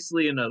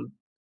 obviously in a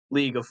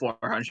league of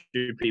 400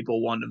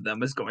 people, one of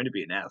them is going to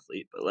be an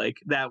athlete, but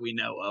like that we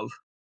know of.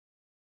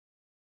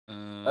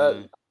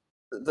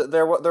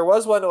 There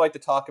was one who liked to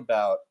talk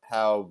about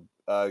how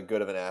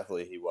good of an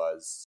athlete he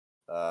was,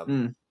 but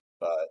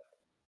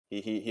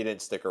he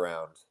didn't stick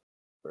around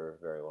for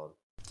very long.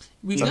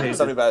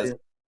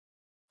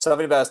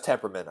 Something about his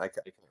temperament. I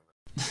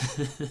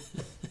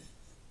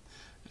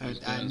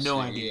have no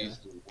idea. He's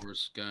the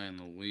worst guy in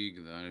the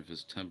league. Then if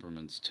his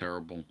temperament's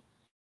terrible.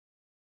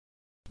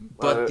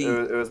 But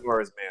it was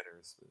more his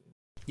manners.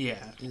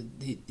 Yeah,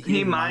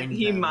 he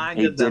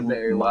minded them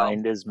very well.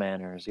 Mind his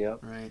manners.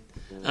 Yep. Right.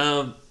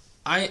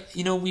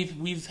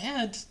 We've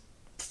had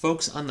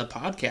folks on the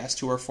podcast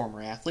who are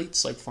former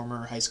athletes, like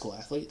former high school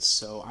athletes.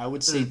 So I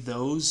would say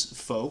those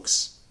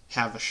folks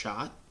have a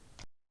shot.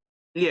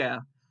 Yeah,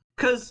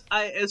 because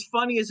as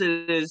funny as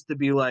it is to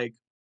be like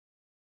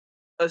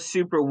a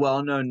super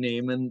well-known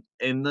name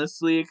in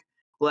this league,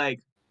 like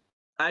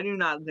I do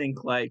not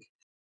think like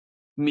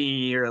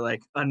me or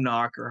like a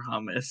Knock or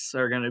Hummus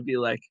are gonna be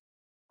like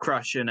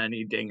crushing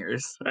any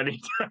dingers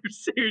anytime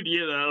soon,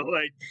 you know,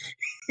 like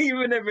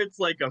even if it's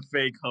like a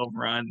fake home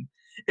run,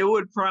 it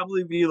would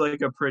probably be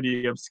like a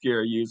pretty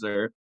obscure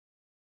user.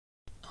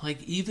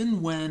 Like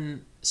even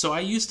when, so I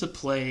used to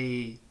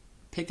play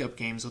pickup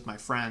games with my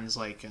friends,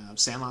 like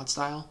Sandlot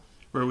style,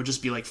 where it would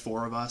just be like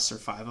 4 of us or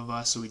 5 of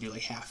us, so we do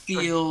like half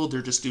field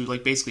or just do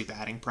like basically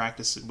batting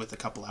practice with a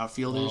couple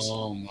outfielders.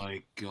 Oh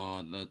my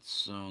god, that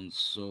sounds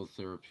so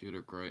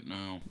therapeutic right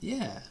now.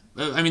 Yeah,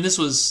 I mean this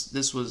was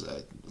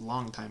a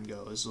long time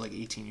ago. It was like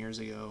 18 years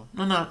ago.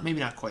 No, maybe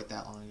not quite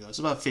that long ago. It's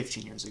about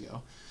 15 years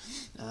ago.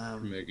 You're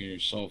making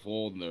yourself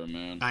old there,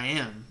 man. I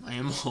am old.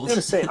 I was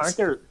gonna say, aren't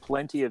there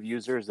plenty of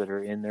users that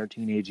are in their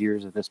teenage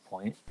years at this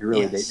point? You're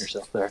really dating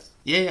yourself there.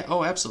 Yeah.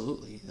 Oh,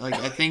 absolutely. Like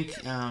I think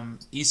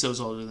Iso's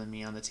older than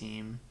me on the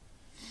team,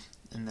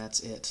 and that's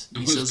it.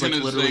 Iso's like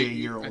literally a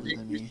year older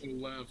than me.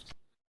 Left.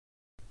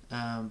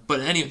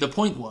 But anyway, the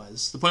point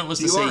was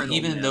to say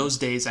even in those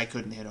days I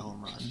couldn't hit a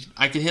home run.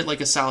 I could hit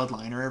like a solid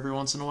liner every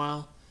once in a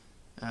while,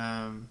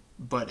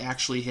 but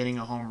actually hitting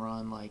a home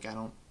run, like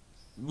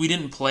we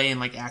didn't play in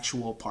like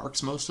actual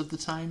parks most of the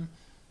time,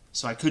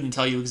 so I couldn't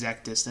tell you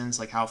exact distance,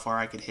 like how far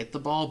I could hit the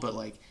ball, but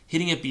like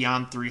hitting it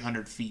beyond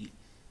 300 feet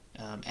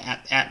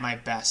at my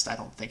best, I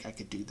don't think I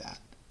could do that.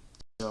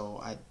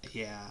 So I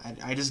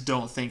just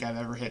don't think I've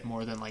ever hit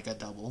more than like a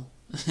double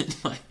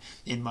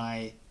in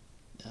my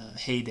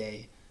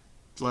heyday,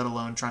 let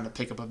alone trying to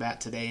pick up a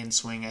bat today and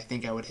swing. I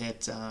think I would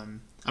hit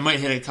I might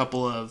hit a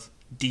couple of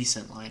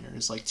decent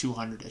liners, like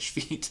 200-ish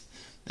feet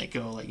that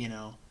go like, you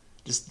know,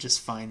 just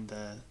find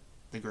the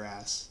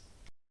grass.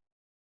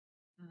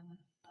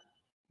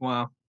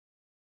 Wow.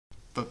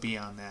 But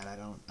beyond that, I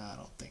don't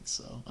think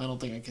so. I don't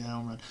think I can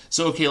home run.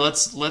 So okay,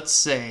 let's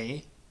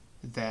say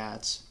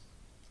that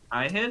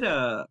I hit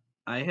a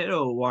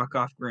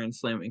walk-off grand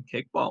slam in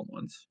kickball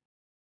once.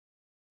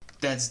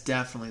 That's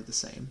definitely the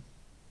same.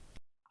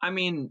 I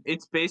mean,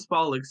 it's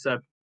baseball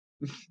except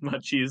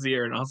much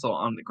easier and also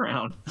on the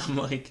ground.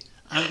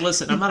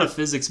 Listen, I'm not a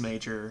physics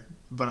major,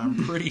 but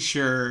I'm pretty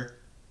sure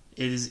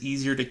it is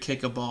easier to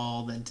kick a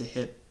ball than to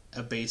hit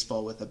a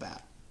baseball with a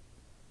bat.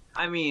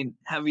 I mean,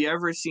 have you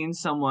ever seen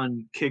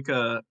someone kick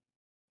a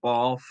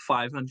ball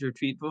 500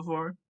 feet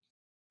before?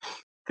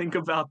 Think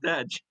about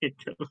that,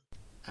 Jacob.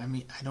 I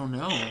mean, I don't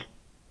know.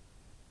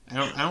 I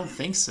don't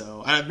think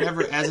so. I've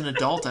never, as an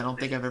adult, I don't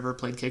think I've ever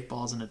played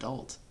kickball as an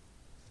adult.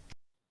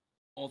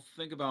 Well,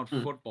 think about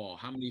football.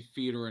 How many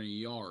feet are in a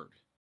yard?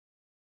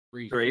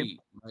 3 Three. feet,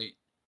 right?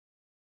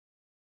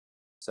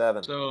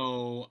 7.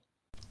 So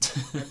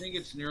I think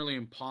it's nearly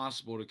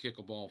impossible to kick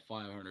a ball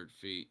 500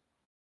 feet.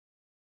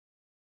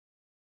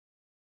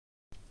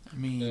 I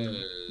mean,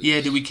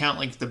 yeah. Do we count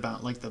like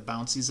the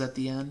bouncies at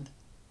the end,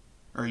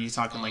 or are you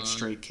talking like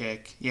straight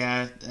kick?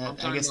 Yeah,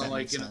 I guess that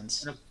makes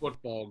sense. In a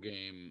football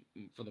game,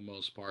 for the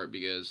most part,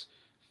 because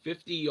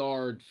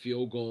 50-yard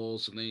field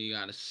goals, and then you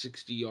got a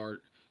 60-yard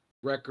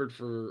record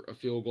for a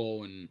field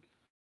goal, and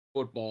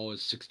football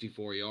is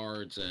 64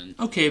 yards. And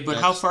okay, but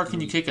how far can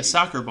you kick a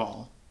soccer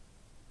ball?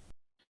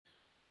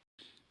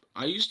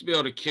 I used to be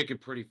able to kick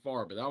it pretty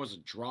far, but that was a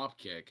drop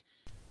kick.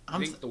 I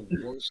think the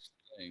worst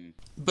thing.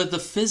 But the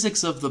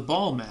physics of the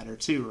ball matter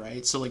too,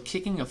 right? So like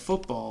kicking a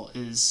football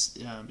is,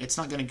 it's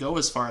not going to go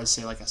as far as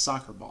say like a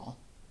soccer ball.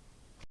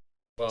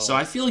 Well, so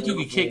I feel like you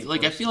could kick,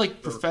 like I feel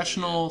like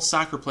professional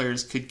soccer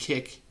players could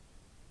kick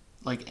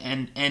like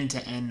end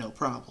to end, no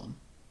problem.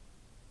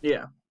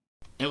 Yeah.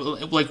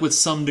 Like with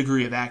some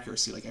degree of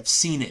accuracy. Like I've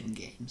seen it in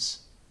games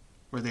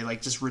where they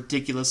like just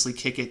ridiculously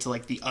kick it to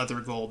like the other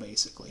goal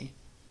basically.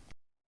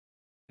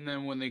 And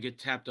then when they get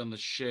tapped on the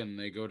shin,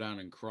 they go down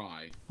and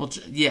cry. Well,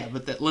 yeah,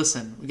 but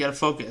listen, we gotta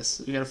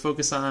focus. We gotta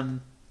focus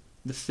on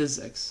the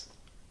physics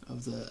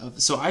of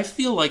So I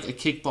feel like a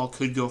kickball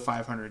could go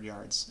 500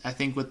 yards. I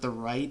think with the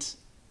right,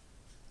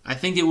 I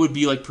think it would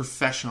be like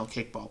professional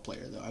kickball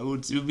player though.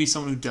 It would be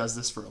someone who does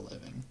this for a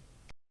living.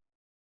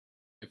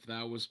 If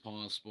that was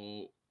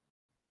possible,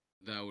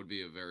 that would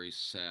be a very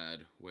sad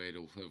way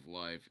to live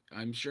life.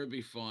 I'm sure it'd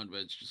be fun, but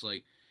it's just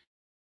like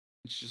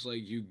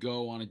you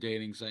go on a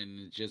dating site and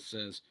it just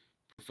says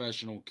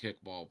professional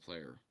kickball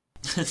player.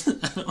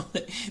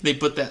 They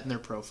put that in their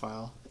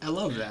profile. I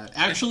love that.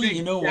 Actually,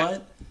 you know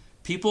what?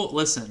 People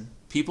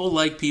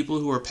like people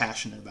who are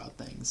passionate about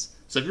things.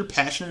 So if you're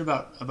passionate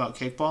about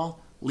kickball,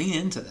 lean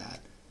into that.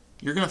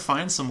 You're going to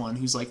find someone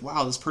who's like,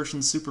 wow, this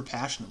person's super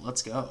passionate.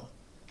 Let's go.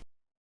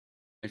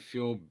 I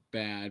feel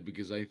bad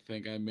because I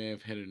think I may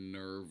have hit a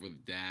nerve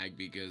with Dag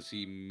because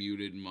he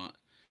muted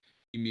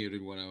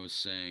what I was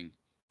saying.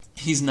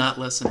 He's not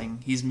listening.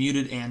 He's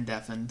muted and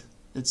deafened.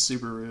 It's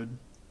super rude.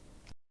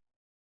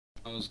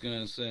 I was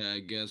gonna say, I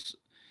guess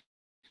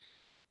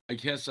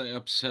I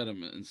upset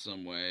him in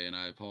some way, and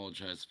I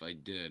apologize if I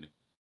did.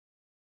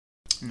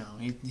 No,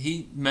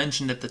 he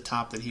mentioned at the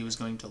top that he was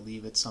going to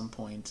leave at some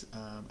point.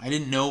 I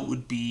didn't know it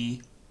would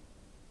be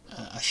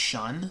a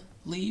shun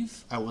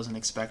leave. I wasn't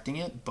expecting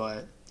it,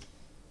 but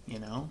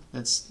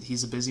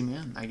he's a busy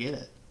man. I get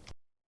it.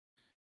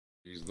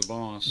 He's the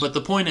boss. But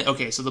the point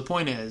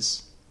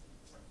is,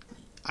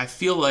 I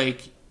feel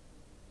like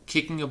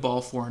kicking a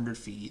ball 400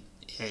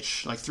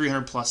 feet-ish, like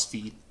 300 plus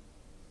feet,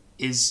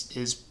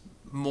 is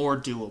more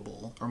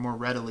doable or more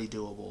readily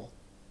doable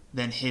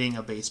than hitting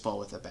a baseball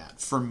with a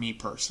bat, for me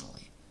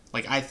personally.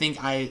 Like, I think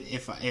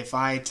if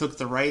I took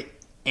the right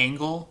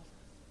angle,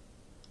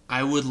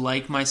 I would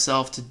like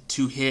myself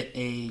to hit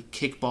a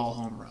kickball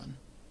home run.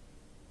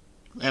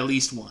 At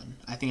least one.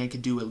 I think I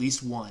could do at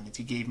least one. If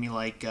you gave me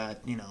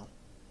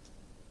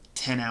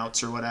 10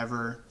 outs or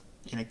whatever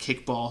in a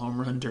kickball home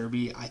run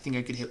derby, I think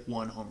I could hit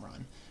one home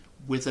run.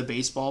 With a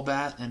baseball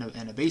bat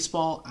and a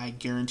baseball, I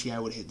guarantee I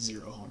would hit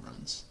 0 home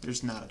runs.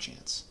 There's not a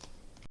chance.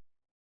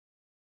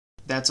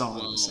 That's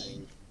all I was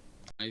saying.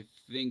 I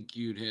think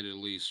you'd hit at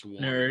least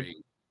one. Nerd.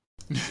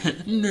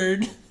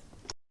 Nerd.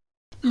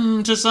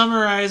 To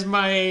summarize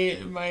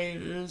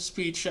my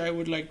speech, I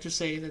would like to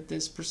say that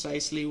this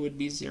precisely would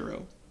be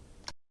 0.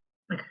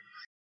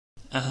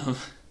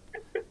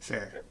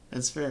 Fair.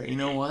 That's fair. You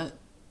know what?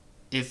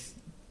 If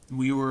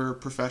we were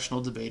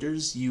professional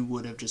debaters, you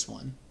would have just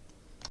won.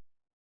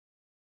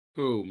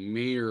 Who,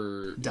 me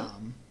or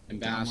Dom?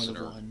 Ambassador? Dom would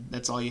have won.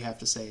 That's all you have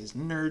to say is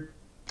nerd.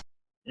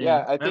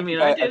 Yeah, I did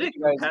it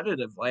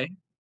competitively.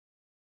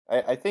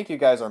 I think you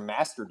guys are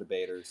master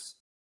debaters.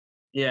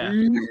 Yeah.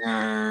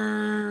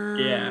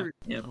 Yeah.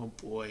 Yep. Oh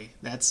boy,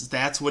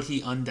 that's what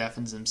he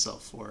undeafens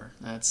himself for.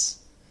 That's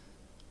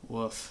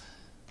woof.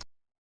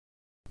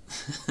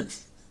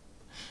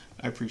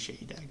 I appreciate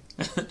you, Dag.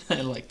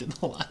 I liked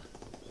it a lot.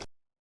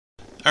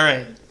 All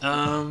right.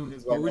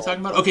 What were we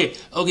talking about?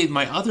 Okay.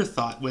 My other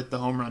thought with the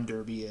home run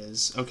derby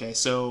is,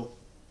 so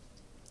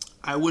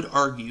I would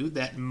argue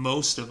that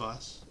most of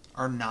us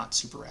are not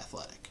super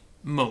athletic.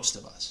 Most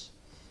of us.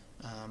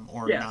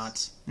 Or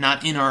yes.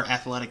 not in our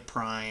athletic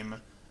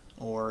prime,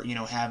 or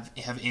have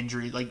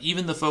injury. Like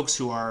even the folks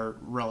who are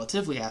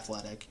relatively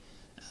athletic,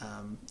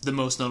 the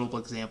most notable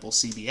example,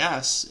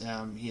 CBS,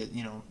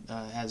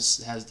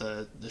 has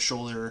the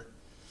shoulder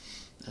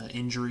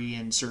injury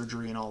and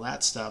surgery and all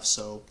that stuff,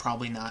 so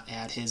probably not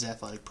at his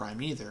athletic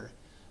prime either.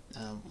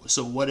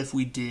 So what if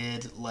we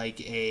did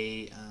like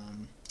a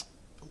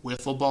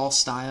wiffle ball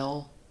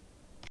style,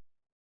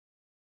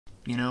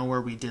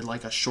 where we did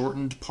like a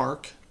shortened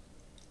park?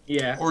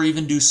 Yeah. Or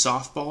even do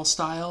softball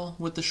style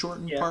with the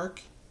shortened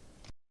park.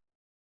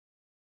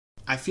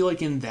 I feel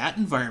like in that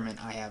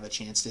environment I have a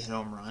chance to hit a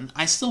home run.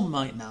 I still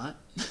might not,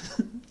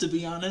 to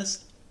be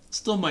honest.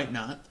 Still might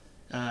not.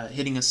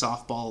 Hitting a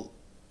softball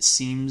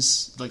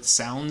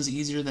sounds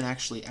easier than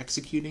actually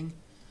executing.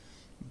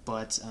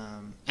 But,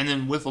 and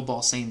then wiffle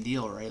ball, same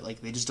deal, right?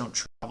 Like, they just don't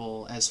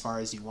travel as far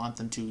as you want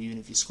them to, even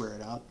if you square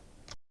it up.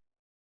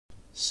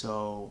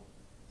 So,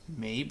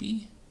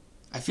 maybe?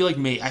 I feel like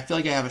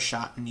I have a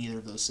shot in either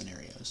of those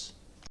scenarios.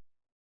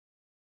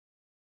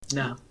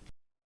 No.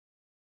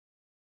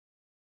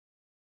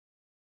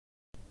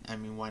 I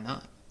mean, why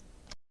not?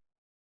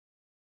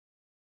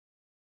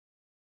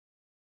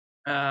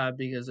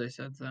 Because I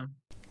said so.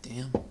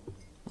 Damn.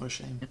 What a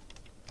shame.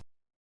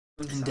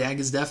 And Dag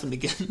is deafened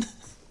again.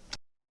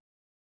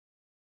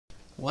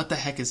 What the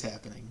heck is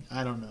happening?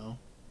 I don't know.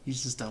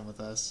 He's just done with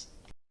us.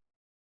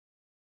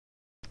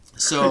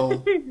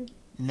 So,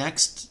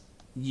 next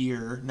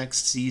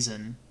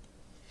season,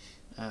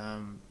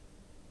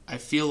 I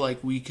feel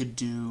like we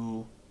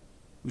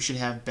should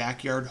have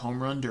backyard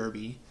home run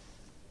derby,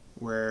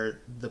 where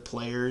the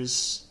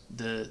players,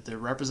 the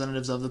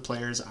representatives of the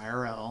players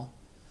IRL,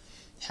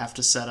 have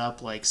to set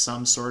up like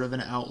some sort of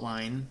an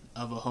outline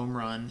of a home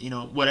run,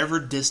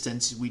 whatever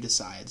distance we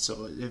decide.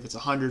 So if it's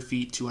 100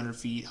 feet, 200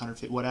 feet, 100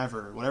 feet,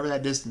 whatever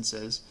that distance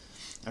is,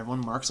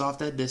 everyone marks off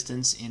that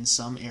distance in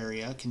some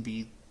area. Can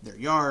be their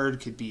yard,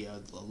 could be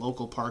a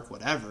local park,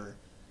 whatever,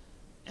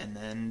 and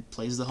then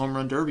plays the home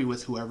run derby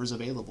with whoever's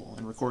available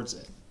and records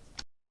it.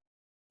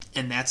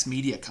 And that's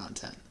media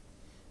content.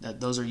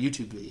 Those are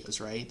YouTube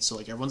videos, right? So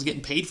like everyone's getting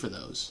paid for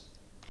those.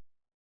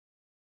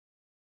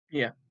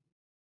 Yeah.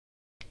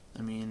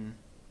 I mean,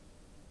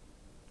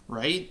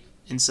 right?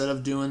 Instead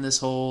of doing this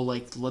whole,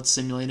 like, let's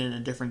simulate it in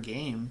a different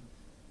game,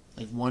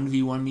 like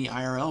 1v1 me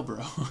IRL,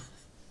 bro.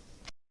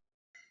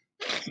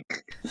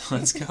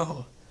 Let's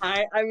go.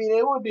 I mean,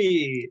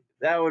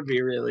 that would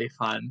be really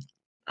fun.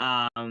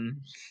 And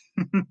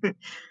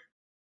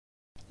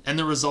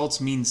the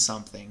results mean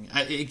something.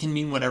 It can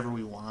mean whatever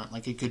we want.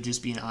 Like, it could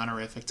just be an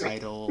honorific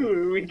title.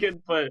 We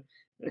could put...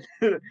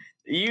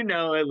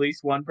 at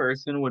least one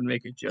person would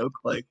make a joke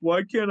like,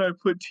 why can't I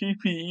put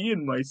TPE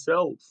in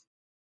myself?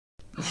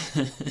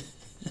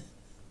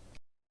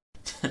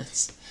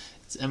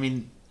 I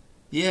mean,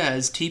 yeah,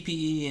 is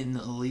TPE an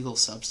illegal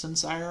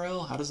substance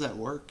IRL? How does that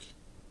work?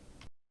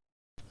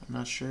 I'm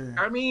not sure.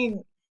 I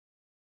mean,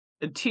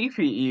 a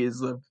TPE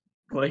is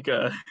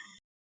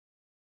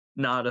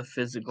not a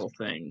physical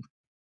thing.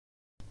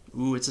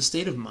 Ooh, it's a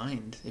state of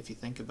mind, if you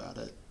think about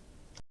it.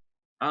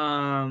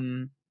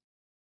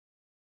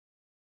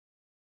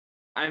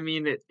 I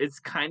mean, it's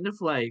kind of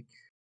like,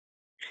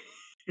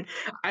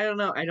 I don't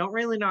know. I don't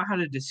really know how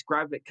to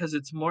describe it because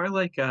it's more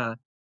like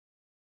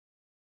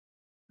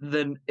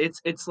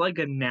it's like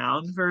a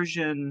noun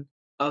version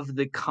of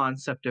the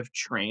concept of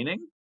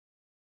training.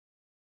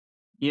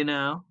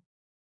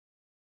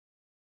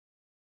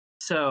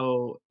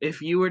 So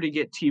if you were to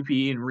get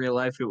TPE in real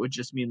life, it would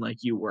just mean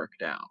like you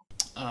worked out.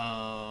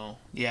 Oh,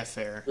 yeah,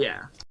 fair.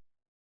 Yeah.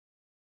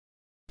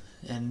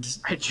 And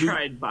I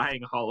tried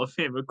buying Hall of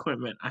Fame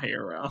equipment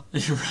IRL.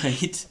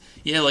 Right?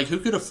 Yeah, like who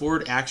could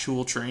afford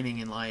actual training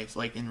in life,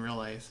 like in real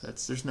life?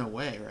 There's no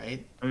way,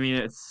 right? I mean,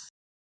 it's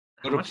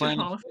how much is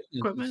Hall of Fame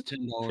equipment?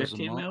 $10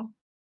 $15 mil?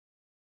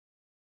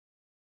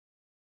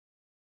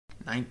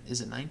 Is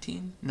it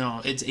 19?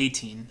 No, it's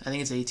 18. I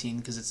think it's 18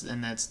 because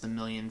that's the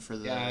million for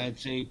the. Yeah,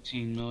 it's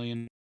 18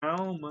 million.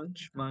 How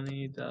much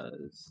money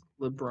does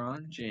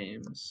LeBron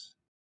James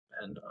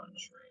spend on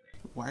training?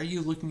 Why are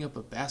you looking up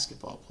a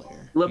basketball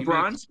player?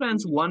 LeBron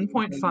spends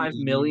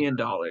 $1.5 million.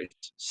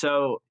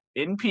 So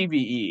in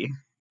PvE,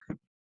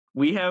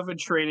 we have a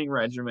training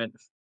regimen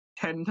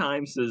 10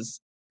 times as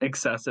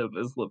excessive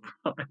as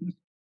LeBron.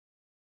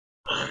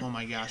 Oh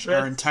my gosh,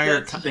 our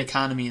entire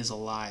economy is a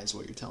lie, is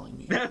what you're telling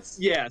me.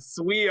 Yes,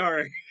 we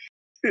are.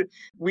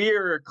 We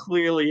are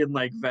clearly in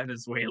like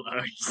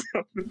Venezuela.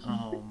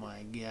 Oh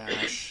my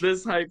gosh.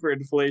 This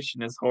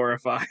hyperinflation is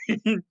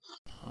horrifying.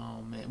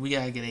 Oh man, we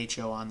gotta get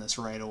HO on this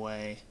right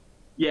away.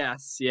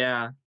 Yes,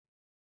 yeah.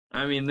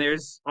 I mean,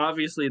 there's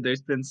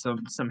been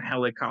some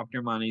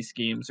helicopter money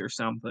schemes or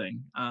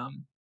something.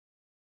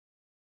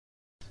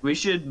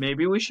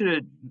 Maybe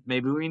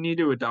we need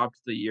to adopt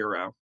the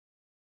euro.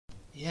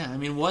 Yeah, I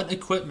mean, what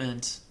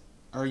equipment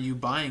are you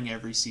buying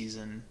every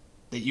season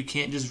that you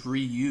can't just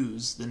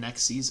reuse the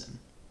next season?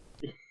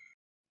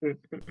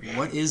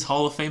 What is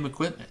Hall of Fame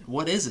equipment?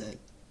 What is it?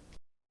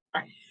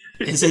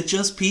 Is it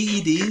just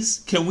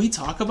PEDs? Can we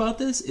talk about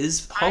this?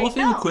 Is Hall of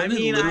Fame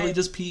equipment literally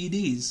just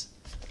PEDs?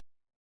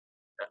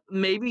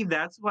 Maybe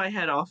that's why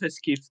head office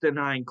keeps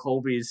denying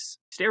Colby's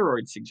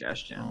steroid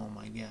suggestion. Oh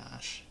my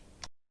gosh.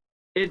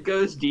 It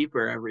goes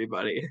deeper,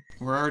 everybody.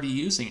 We're already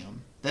using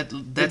them.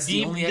 That's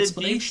the only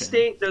explanation. The deep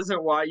state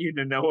doesn't want you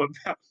to know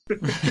about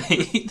it.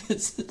 Right?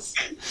 It's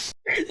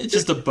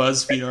just a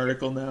BuzzFeed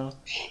article now.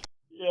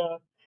 Yeah.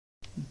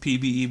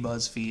 PBE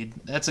BuzzFeed.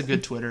 That's a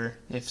good Twitter.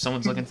 If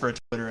someone's looking for a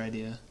Twitter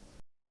idea,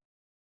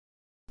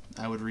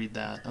 I would read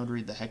that. I would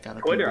read the heck out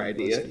of Twitter PBE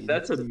idea? BuzzFeed.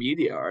 That's a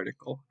media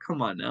article.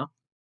 Come on now.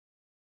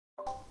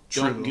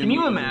 True. Can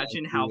you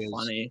imagine how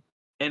funny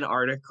an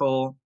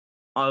article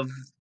of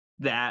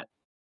that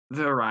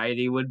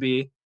variety would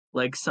be?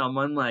 Like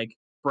someone like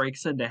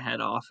breaks into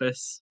head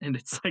office and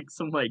it's like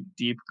some like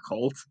deep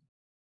cult,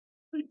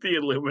 like the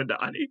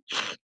Illuminati.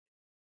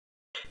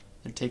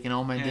 They're taking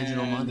all my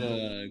digital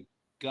money.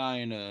 Guy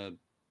in a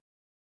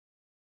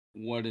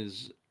what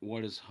is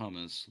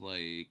hummus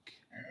like?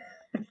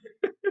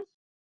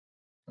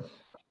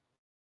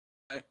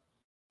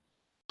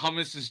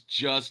 Hummus is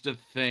just a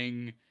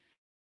thing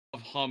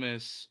of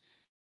hummus,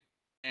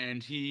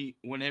 and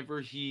whenever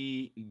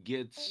he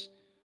gets,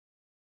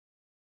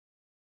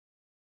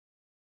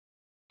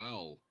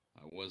 well,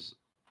 I was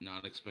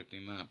not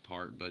expecting that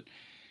part, but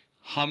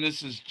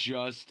hummus is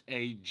just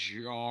a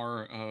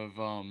jar of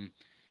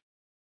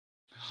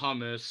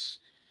hummus,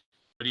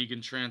 but he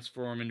can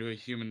transform into a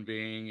human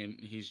being, and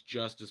he's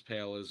just as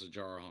pale as a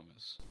jar of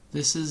hummus.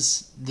 This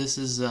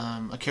is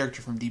a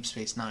character from Deep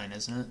Space Nine,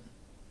 isn't it?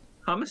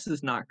 Hummus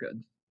is not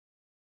good.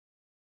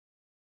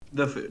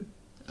 The food.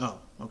 Oh,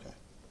 okay.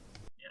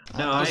 Yeah.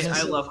 No,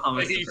 I love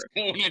hummus. He's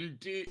going in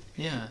deep.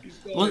 Yeah.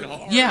 Well,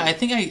 hard. yeah, I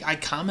think I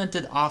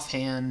commented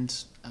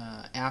offhand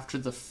after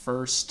the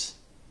first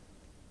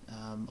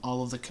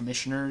all of the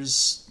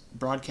commissioners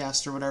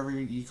broadcast or whatever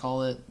you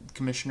call it,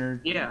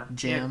 commissioner jam.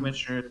 Yeah,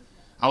 commissioner.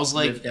 I was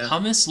like,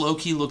 hummus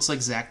low-key looks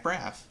like Zach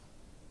Braff.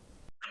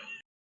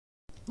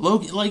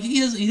 Like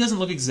he doesn't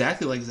look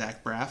exactly like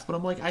Zach Braff, but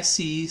I'm like, I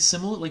see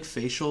similar like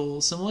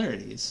facial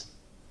similarities.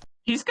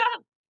 He's got.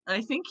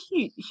 I think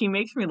he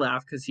makes me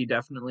laugh because he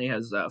definitely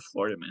has a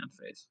Florida man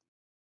face.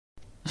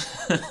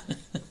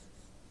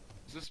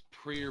 Is this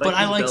pre? But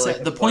I like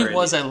Zach. The point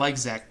was I like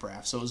Zach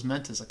Braff, so it was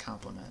meant as a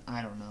compliment.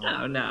 I don't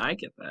know. No, I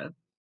get that.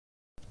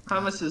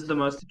 Hummus is the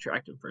most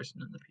attractive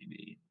person in the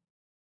PvE.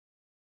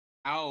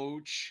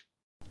 Ouch.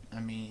 I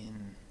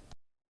mean,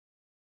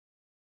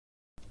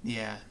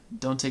 yeah,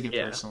 don't take it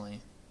personally.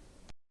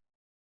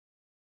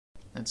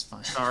 That's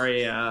fine.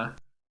 Sorry, no,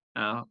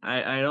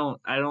 I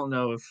don't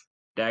know if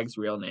Dag's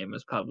real name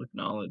is public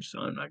knowledge, so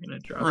I'm not gonna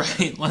drop it.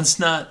 Right, let's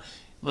not.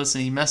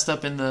 Listen, he messed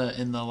up in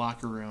the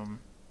locker room.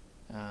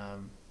 The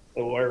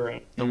war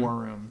room. The war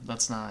room.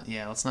 Let's not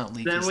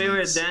leak.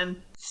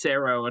 Then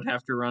Sarah would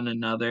have to run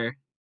another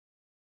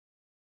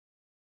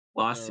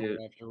lawsuit.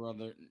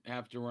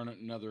 Have to run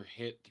another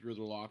hit through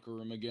the locker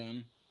room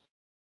again.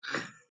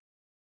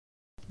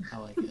 I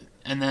like it.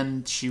 And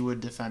then she would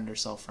defend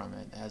herself from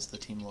it as the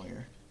team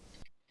lawyer.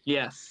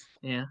 Yes.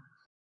 Yeah.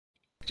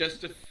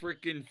 Just a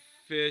freaking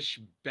fish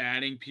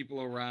batting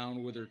people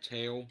around with her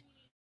tail.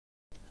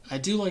 I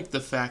do like the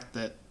fact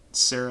that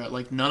Sarah,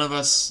 like, none of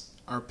us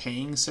are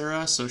paying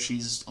Sarah, so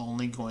she's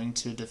only going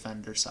to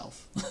defend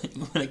herself.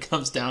 When it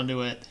comes down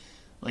to it,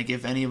 like,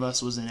 if any of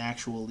us was in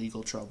actual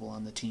legal trouble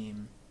on the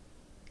team,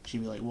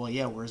 she'd be like, well,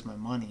 yeah, where's my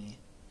money?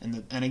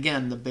 And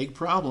again, the big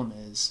problem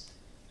is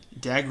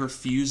Dag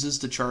refuses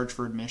to charge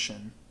for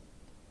admission,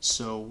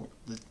 so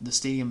the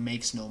stadium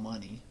makes no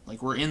money.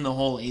 Like, we're in the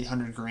whole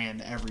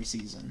 $800,000 every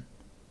season.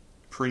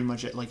 Pretty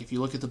much, like, if you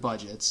look at the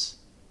budgets,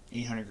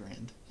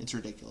 $800,000. It's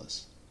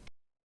ridiculous.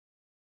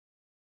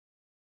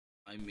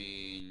 I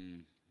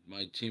mean,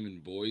 my team in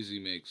Boise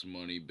makes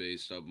money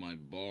based off my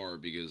bar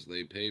because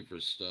they pay for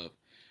stuff.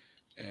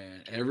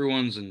 And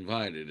everyone's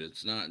invited.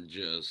 It's not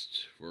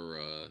just for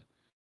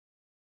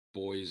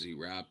Boise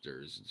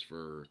Raptors. It's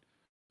for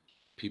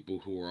people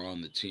who are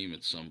on the team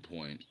at some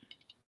point.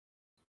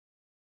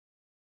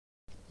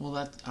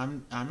 Well,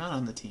 I'm not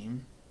on the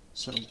team,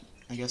 so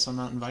I guess I'm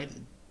not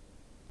invited.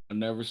 I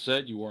never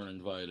said you weren't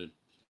invited.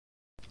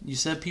 You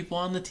said people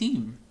on the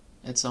team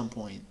at some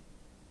point.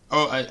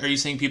 Oh, are you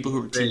saying people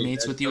who were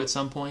teammates with you at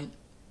some point?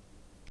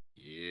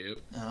 Yep.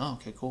 Oh,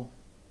 okay, cool.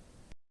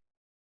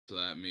 So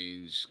that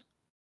means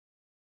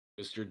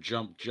Mr.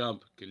 Jump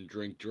can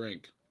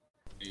drink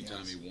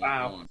anytime he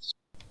wants.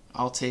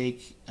 I'll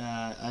take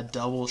a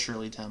double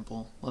Shirley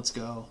Temple. Let's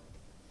go.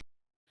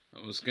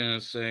 I was going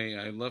to say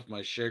I left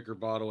my shaker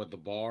bottle at the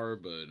bar,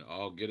 but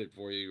I'll get it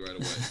for you right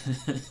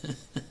away.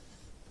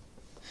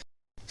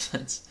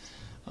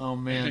 Oh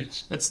man,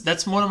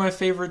 that's one of my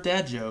favorite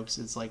dad jokes.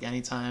 It's like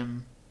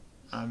anytime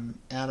I'm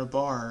at a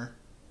bar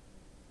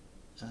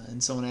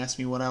and someone asks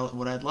me what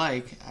I'd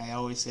like, I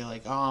always say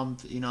like, I'm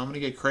gonna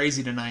get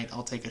crazy tonight.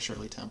 I'll take a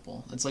Shirley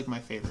Temple. It's like my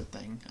favorite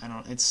thing.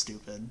 It's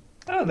stupid.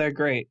 Oh, they're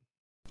great.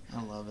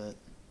 I love it.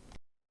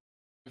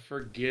 I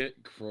forget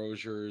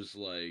Crozier's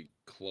like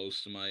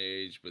close to my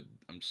age, but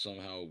I'm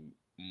somehow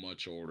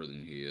much older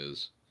than he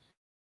is.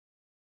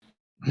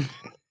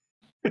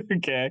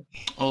 Okay.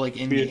 Oh, like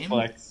in game?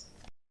 Flex.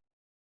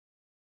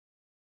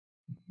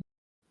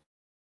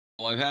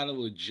 Well, I've had a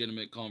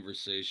legitimate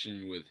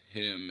conversation with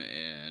him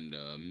and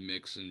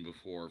Mixon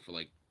before for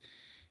like,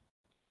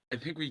 I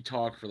think we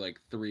talked for like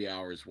 3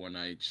 hours one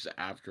night just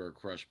after a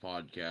Crush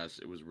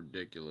podcast. It was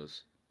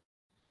ridiculous.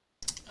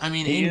 I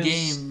mean, in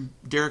game,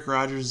 Derek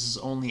Rogers is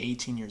only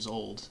 18 years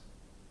old.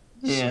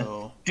 Yeah.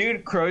 So...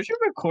 Dude, Crozier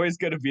McCoy's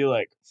gonna be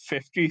like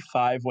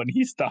 55 when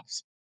he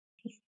stops.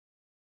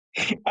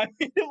 I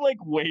made him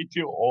like way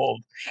too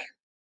old.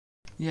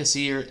 Yeah,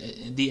 see,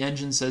 the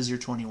engine says you're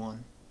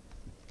 21.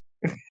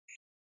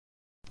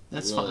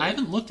 That's fine. I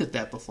haven't looked at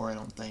that before, I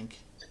don't think.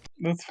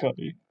 That's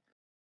funny.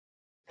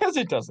 Because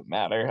it doesn't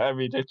matter. I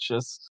mean, it's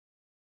just...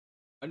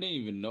 I didn't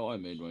even know I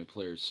made my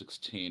player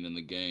 16 in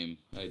the game.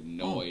 I had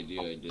no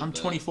idea I did I'm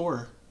that.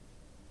 24.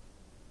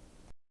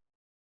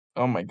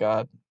 Oh my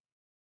god.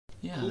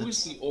 Yeah. Who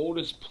is the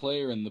oldest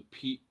player in the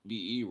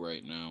PBE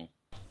right now?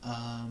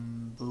 I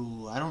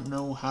don't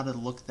know how to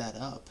look that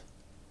up.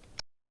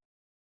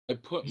 I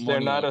put Is money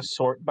there not on a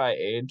sort by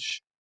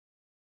age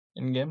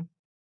in game?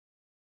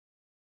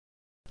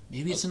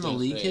 Maybe it's in the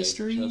league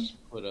history?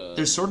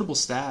 There's sortable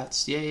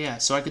stats. Yeah.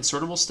 So I could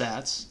sortable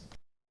stats.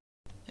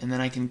 And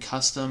then I can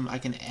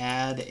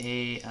add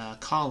a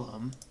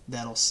column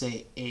that'll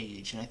say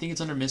age. And I think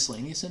it's under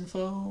miscellaneous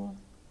info.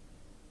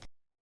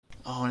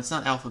 Oh, and it's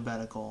not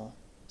alphabetical.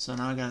 So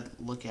now I gotta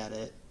look at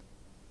it.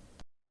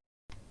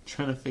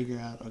 Trying to figure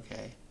out,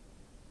 okay.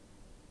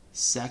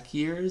 Sec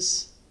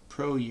years,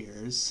 pro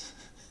years,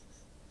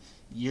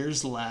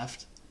 years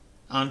left,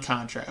 on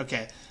contract.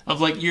 Okay,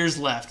 of like years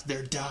left.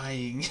 They're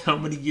dying. How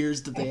many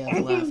years do they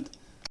have left?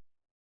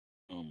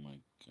 Oh my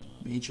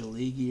god. Major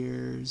league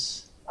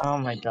years. Oh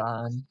my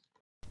god.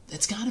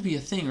 It's got to be a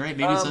thing, right?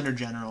 Maybe it's under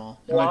general.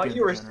 While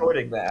you were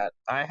sorting that,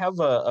 I have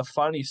a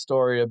funny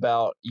story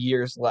about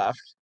years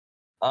left.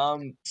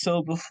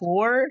 So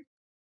before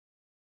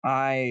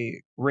I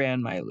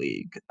ran my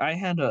league, I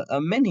had a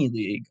mini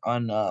league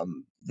on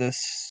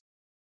this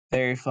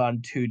very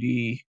fun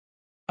 2D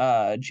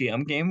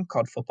GM game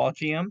called Football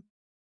GM.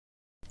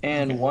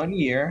 And one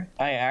year,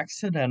 I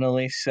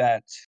accidentally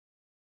set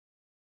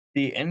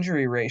the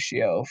injury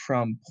ratio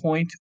from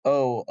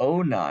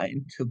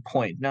 0.009 to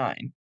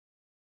 0.9,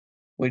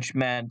 which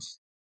meant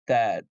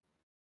that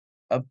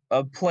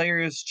a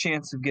player's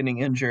chance of getting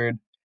injured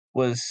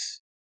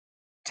was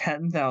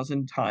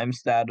 10,000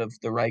 times that of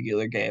the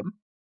regular game.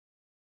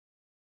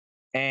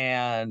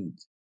 And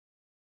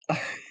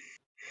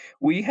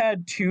we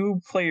had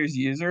two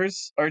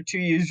users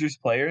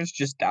players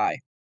just die.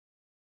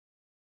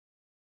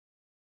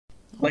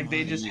 Like,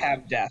 they just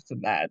have death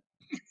in that.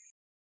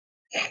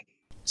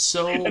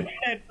 So I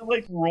had to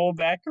like roll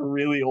back a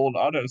really old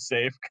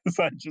autosave because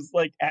I just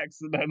like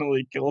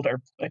accidentally killed our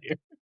player.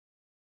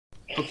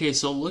 Okay,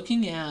 so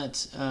looking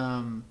at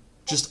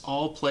just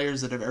all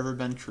players that have ever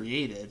been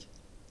created,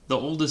 the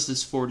oldest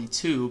is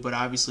 42, but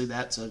obviously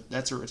that's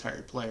a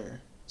retired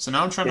player. So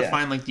now I'm trying to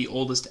find like the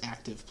oldest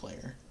active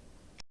player.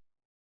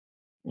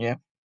 Yeah.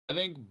 I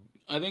think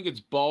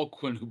it's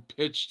Baldwin who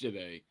pitched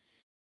today.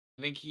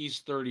 I think he's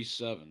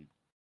 37.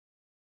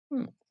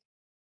 And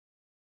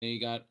you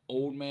got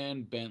Old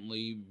Man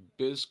Bentley,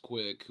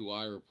 Bizquick, who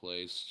I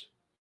replaced.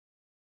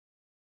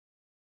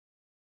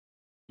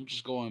 I'm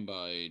just going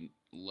by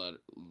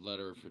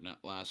letter for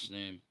last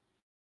name.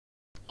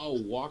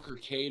 Oh, Walker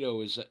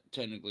Cato is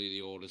technically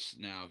the oldest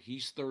now.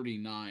 He's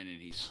 39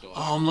 and he's still.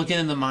 Oh, I'm looking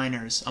in the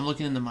minors.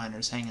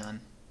 Hang on.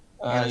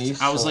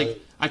 I was like,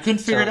 I couldn't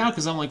figure it out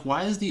because I'm like,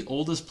 why is the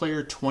oldest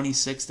player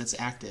 26 that's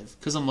active?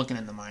 Because I'm looking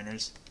in the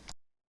minors.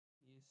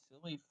 You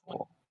silly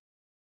fool.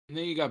 And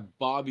then you got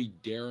Bobby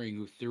Daring,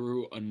 who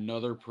threw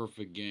another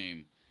perfect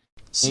game.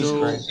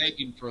 So he's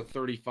taken for a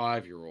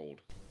 35-year-old.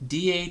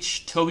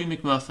 DH Toby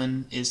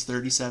McMuffin is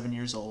 37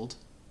 years old.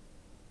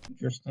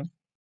 Interesting.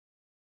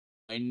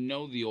 I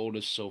know the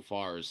oldest so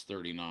far is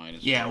 39.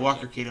 Yeah,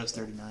 Walker Cato's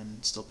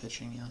 39, still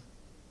pitching. Yeah.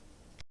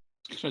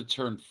 He's gonna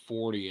turn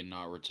 40 and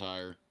not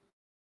retire.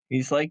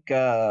 He's like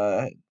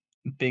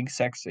big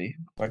sexy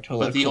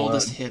Bartolo. But the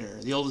oldest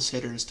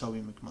hitter is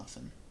Toby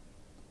McMuffin,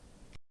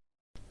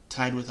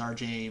 tied with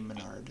R.J.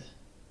 Menard.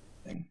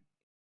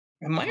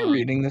 Am I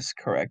reading this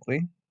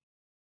correctly?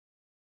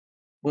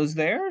 Was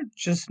there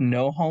just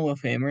no Hall of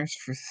Famers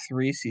for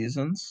 3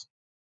 seasons?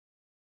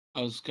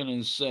 I was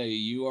gonna say,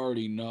 you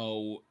already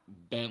know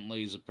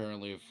Bentley's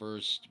apparently a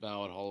first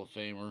ballot Hall of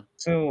Famer.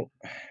 So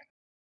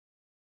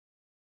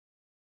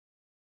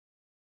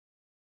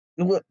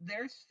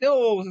there's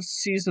still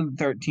season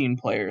 13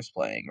 players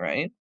playing,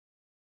 right?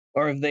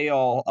 Or have they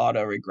all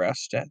auto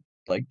regressed at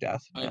like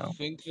death now? I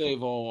think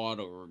they've all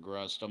auto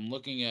regressed. I'm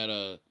looking at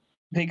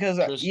because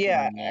I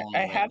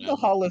had the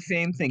Hall of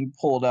Fame thing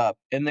pulled up,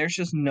 and there's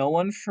just no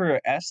one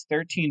for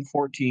S13,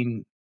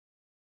 14.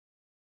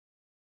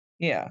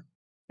 Yeah,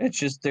 it's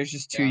just there's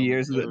just 2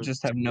 years that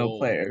just have no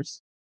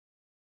players,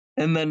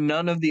 and then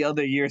none of the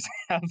other years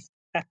have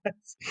that.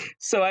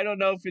 So I don't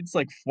know if it's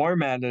like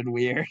formatted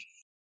weird,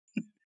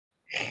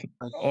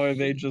 or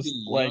they just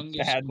like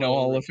had no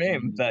Hall of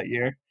Fame that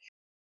year.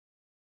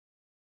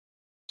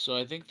 So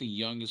I think the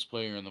youngest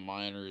player in the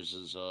minors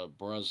is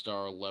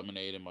Brusdar,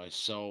 Lemonade, and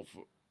myself,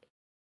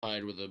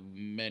 tied with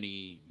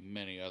many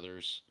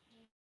others.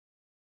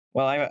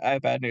 Well, I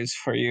have bad news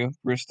for you.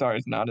 Brusdar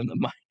is not in the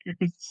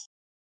minors.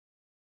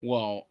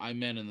 Well, I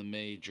meant in the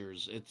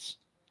majors. It's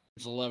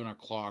 11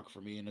 o'clock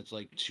for me, and it's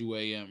like 2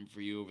 a.m.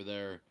 for you over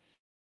there.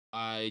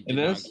 I did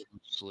not get to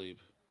sleep.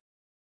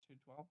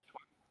 2:12.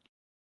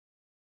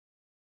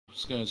 I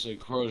was gonna say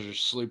Crozier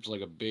sleeps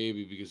like a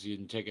baby because he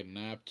didn't take a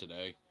nap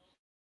today.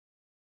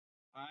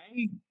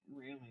 I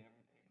really ever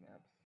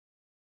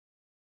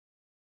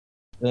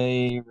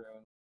names?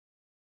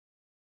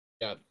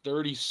 Yeah,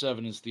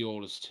 37 is the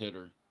oldest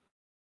hitter.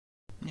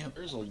 Yep.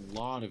 There's a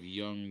lot of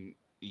young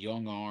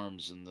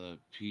arms in the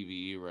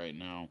PvE right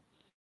now,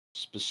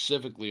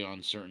 specifically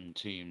on certain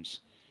teams.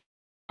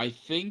 I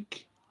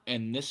think,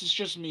 and this is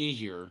just me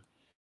here,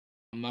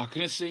 I'm not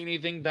going to say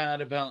anything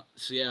bad about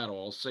Seattle.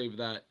 I'll save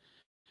that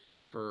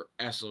for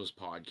Esso's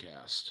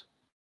podcast.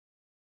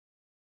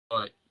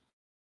 But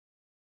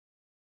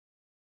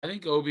I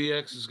think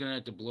OBX is going to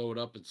have to blow it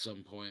up at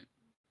some point.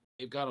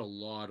 They've got a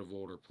lot of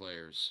older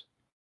players.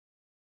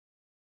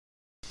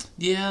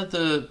 Yeah,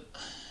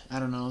 I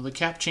don't know, the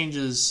cap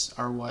changes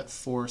are what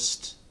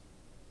forced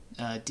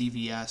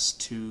DVS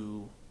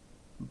to,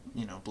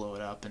 blow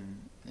it up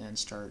and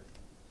start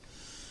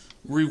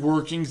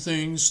reworking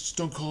things.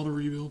 Don't call it a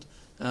rebuild.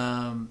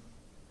 And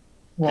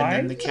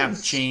then the cap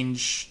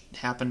change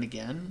happened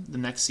again the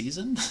next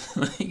season.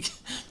 Like,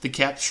 the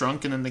cap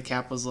shrunk, and then the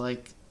cap was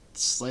like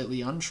slightly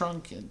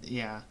unshrunk. And,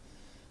 yeah.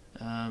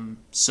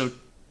 So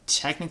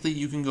technically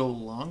you can go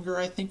longer,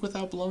 I think,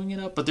 without blowing it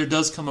up. But there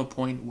does come a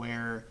point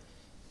where,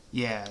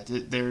 yeah,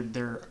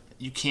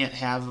 you can't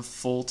have a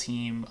full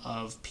team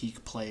of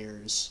peak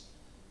players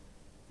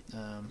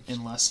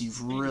unless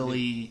you've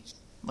really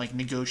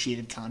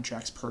negotiated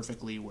contracts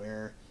perfectly,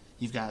 where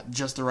you've got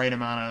just the right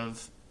amount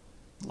of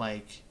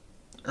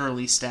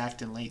early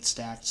stacked and late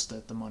stacked so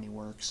that the money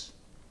works.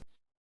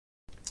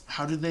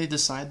 How did they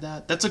decide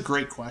that? That's a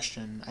great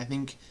question. I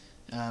think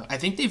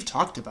they've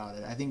talked about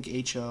it. I think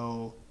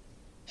HO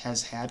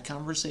has had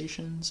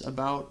conversations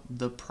about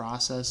the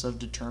process of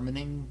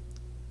determining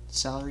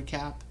salary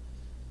cap,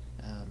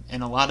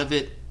 and a lot of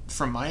it,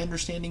 from my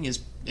understanding,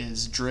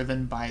 is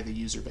driven by the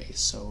user base.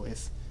 So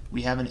if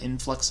we have an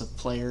influx of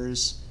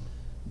players,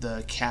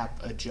 the cap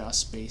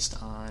adjusts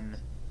based on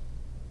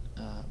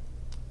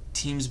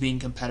teams being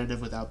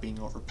competitive without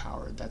being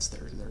overpowered. That's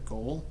their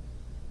goal.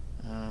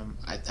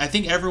 I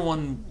think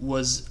everyone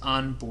was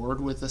on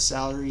board with the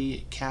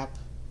salary cap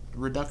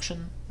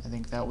reduction. I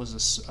think that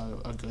was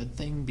a good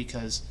thing,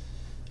 because,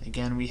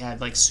 again, we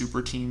had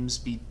super teams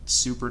be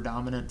super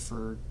dominant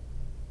for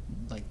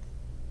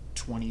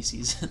 20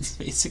 seasons,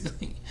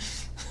 basically.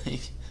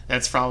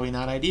 That's probably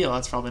not ideal.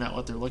 That's probably not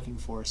what they're looking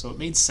for. So it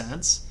made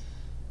sense.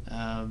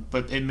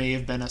 But it may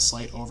have been a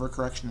slight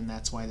overcorrection, and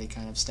that's why they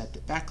kind of stepped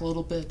it back a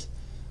little bit.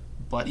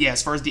 But yeah,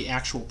 as far as the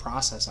actual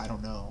process, I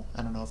don't know.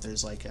 I don't know if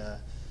there's an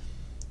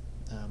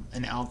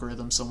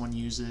algorithm someone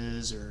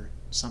uses or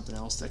something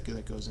else that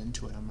goes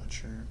into it. I'm not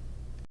sure.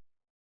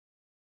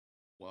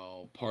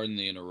 Well, pardon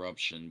the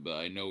interruption, but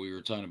I know we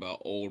were talking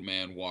about old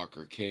man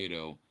Walker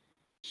Cato.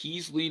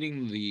 He's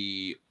leading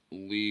the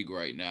league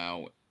right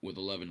now with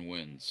 11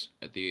 wins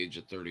at the age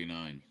of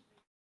 39.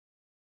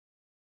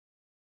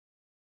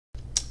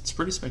 It's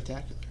pretty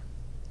spectacular.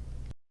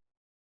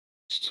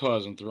 Still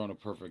hasn't thrown a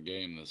perfect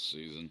game this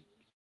season.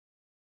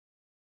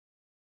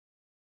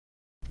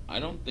 I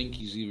don't think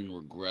he's even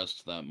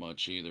regressed that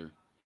much either.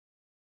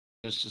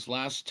 Just his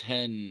last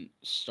 10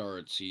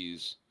 starts,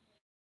 he's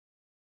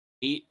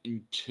 8-2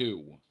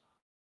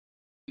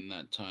 in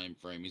that time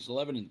frame. He's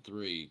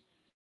 11-3.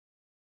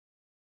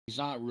 He's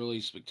not really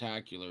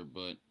spectacular,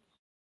 but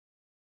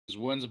his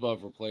wins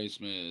above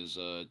replacement is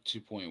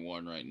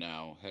 2.1 right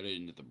now, headed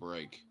into the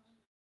break.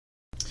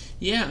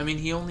 Yeah, I mean,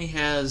 he only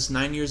has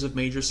 9 years of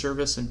major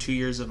service and 2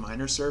 years of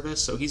minor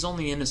service, so he's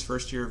only in his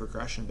first year of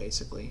regression,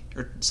 basically.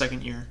 Or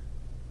second year,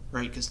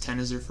 right? Because 10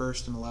 is your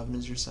first and 11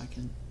 is your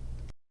second.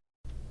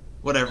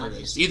 Whatever it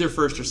is. Either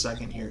first or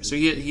second year. So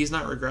he's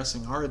not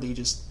regressing hard. He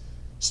just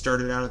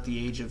started out at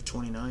the age of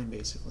 29,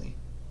 basically.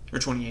 Or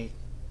 28.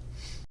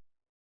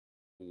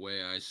 The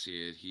way I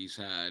see it, he's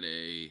had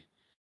a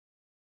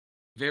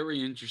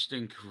very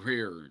interesting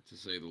career, to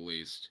say the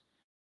least.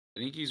 I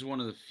think he's one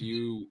of the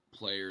few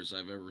players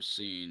I've ever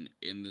seen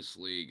in this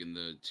league in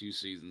the 2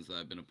 seasons that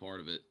I've been a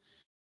part of it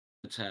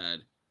that's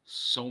had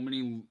so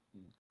many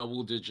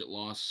double-digit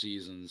loss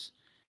seasons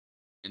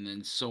and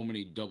then so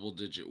many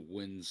double-digit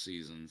win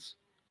seasons.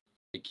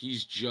 Like,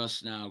 he's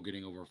just now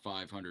getting over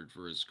 500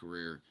 for his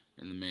career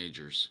in the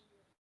majors.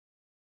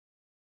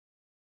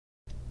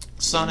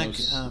 Sonic,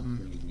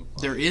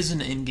 there is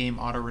an in-game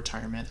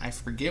auto-retirement. I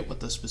forget what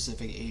the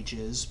specific age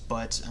is,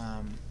 but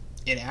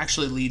it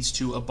actually leads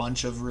to a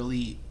bunch of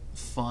really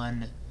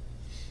fun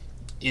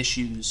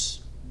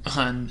issues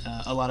on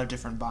a lot of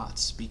different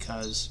bots,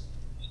 because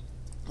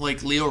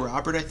Leo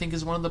Robert, I think,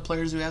 is one of the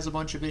players who has a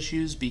bunch of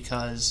issues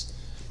because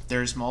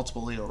there's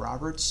multiple Leo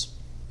Roberts,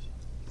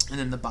 and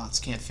then the bots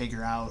can't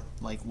figure out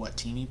what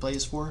team he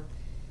plays for,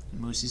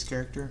 Moosey's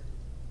character.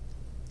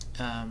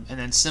 And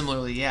then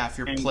similarly, yeah, if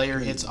your player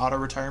hits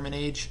auto-retirement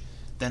age,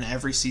 then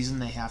every season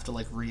they have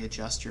to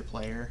readjust your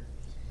player.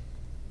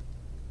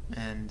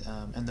 And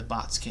the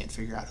bots can't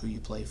figure out who you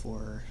play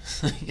for.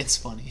 It's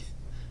funny.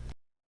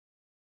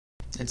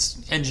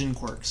 It's engine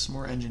quirks,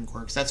 more engine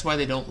quirks. That's why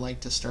they don't like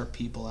to start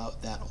people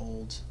out that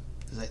old.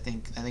 Because I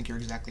think you're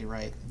exactly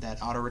right.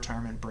 That auto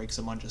retirement breaks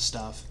a bunch of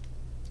stuff,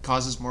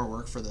 causes more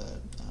work for the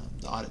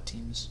audit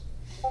teams.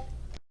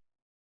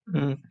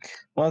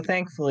 Well,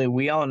 thankfully,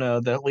 we all know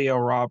that Leo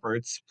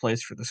Roberts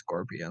plays for the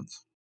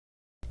Scorpions.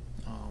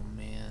 Oh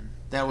man,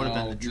 that would have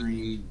been the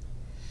dream.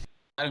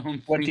 I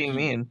don't. What do you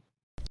mean?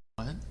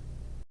 What?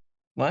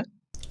 What?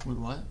 With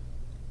what?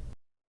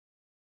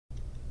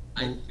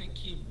 I think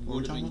he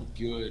would have been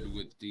good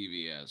with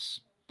DVS,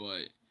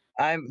 but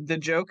The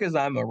joke is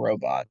I'm a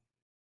robot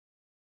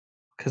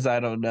because I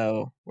don't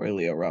know where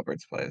Leo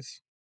Roberts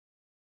plays.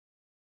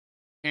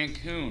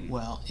 Cancun.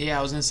 Well, yeah,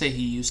 I was gonna say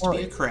he used to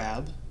be a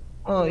crab.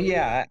 Oh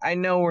yeah, I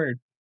know where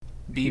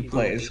he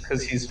plays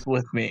because he's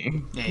with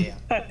me. Yeah.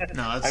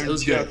 No, it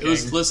was good.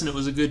 It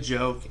was a good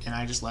joke, and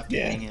I just left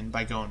it hanging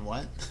by going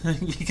what?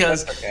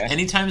 Because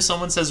anytime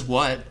someone says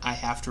what, I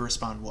have to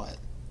respond what.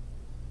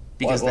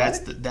 Because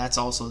that's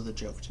also the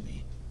joke to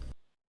me.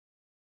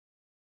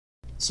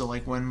 So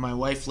like when my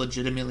wife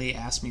legitimately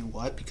asked me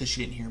what because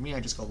she didn't hear me, I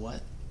just go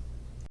what?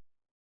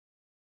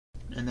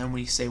 And then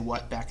we say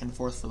what back and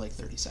forth for like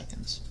 30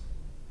 seconds.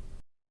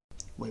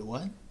 Wait,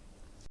 what?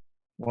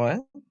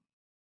 What?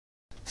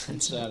 I'm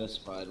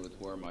satisfied with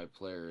where my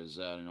player is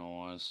at, in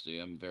all honesty.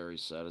 I'm very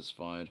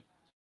satisfied.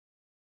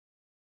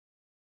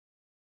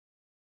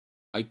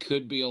 I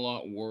could be a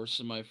lot worse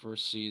in my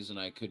first season.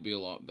 I could be a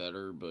lot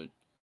better, but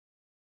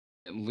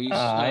at least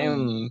I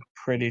am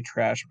pretty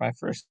trash my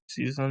first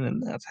season,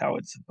 and that's how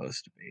it's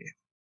supposed to be.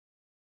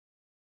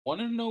 Want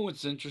to know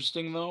what's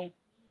interesting, though?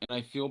 And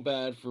I feel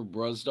bad for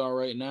Bruzdar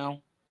right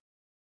now.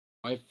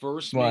 My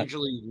first Major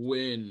League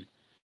win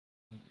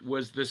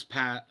was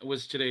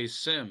today's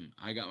sim.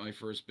 I got my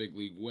first big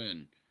league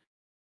win.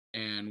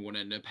 And what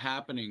ended up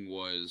happening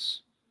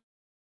was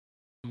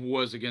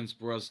against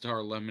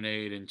Bruzdar,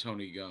 Lemonade, and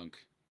Tony Gunk.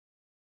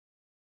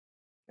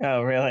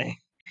 Oh, really?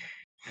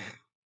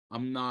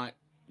 I'm not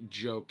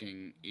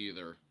joking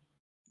either.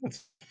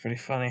 That's pretty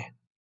funny.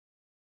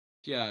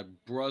 Yeah,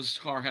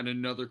 Bruzdar had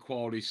another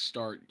quality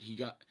start. He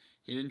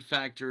didn't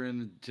factor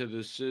into the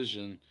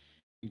decision.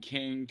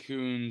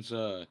 Cancun's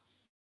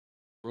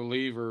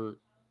reliever,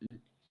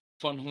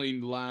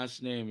 funnily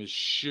last name is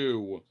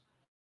Shu.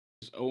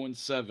 He's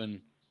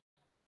 0-7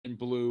 in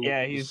blue.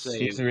 Yeah,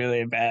 he's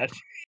really bad.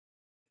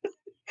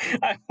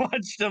 I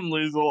watched him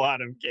lose a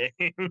lot of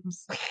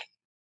games.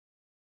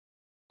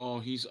 Oh,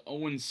 he's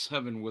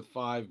 0-7 with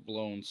 5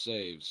 blown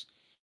saves.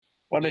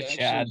 What a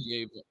Chad.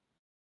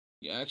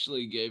 He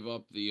actually gave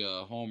up the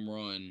home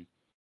run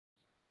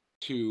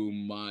to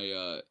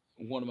my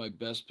one of my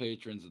best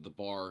patrons at the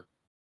bar,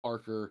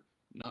 Parker,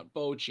 not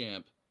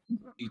Beauchamp,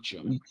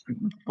 Beecham.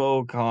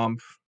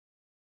 Beauchamp.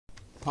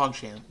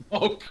 PogChamp.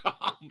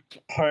 Beauchamp.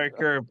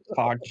 Parker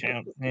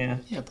PogChamp. Yeah.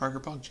 Yeah,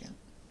 Parker PogChamp.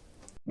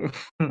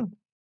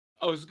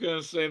 I was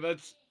gonna say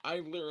I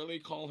literally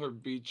call her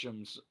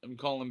Beechams. I'm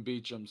calling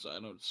Beecham so I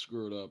don't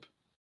screw it up.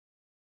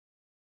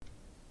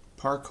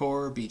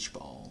 Parkour beach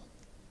ball.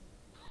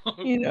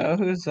 You know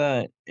who's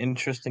an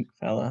interesting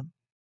fella?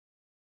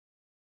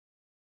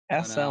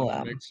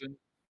 SLM.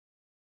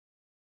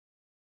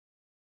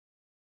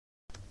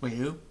 Wait,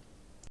 who?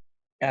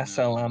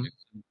 SLM.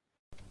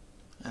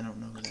 I don't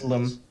know who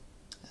that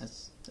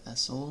is.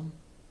 SLM?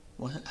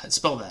 What?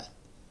 Spell that.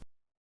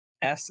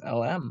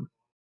 SLM.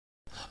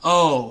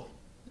 Oh,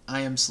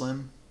 I am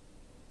Slim.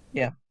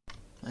 Yeah.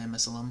 I am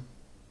SLM.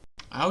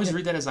 I always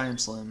read that as I am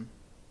Slim.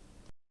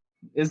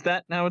 Is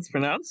that how it's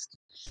pronounced?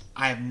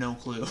 I have no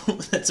clue.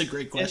 That's a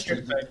great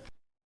question.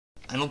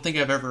 I don't think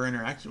I've ever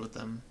interacted with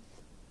them.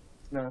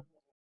 No.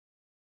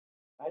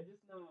 I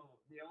just know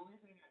the only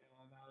thing I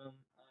know about him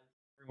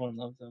is everyone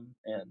loves him,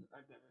 and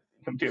I've never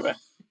seen him do it.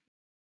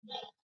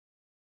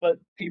 But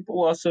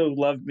people also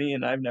love me,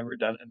 and I've never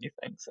done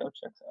anything, so it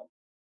checks out.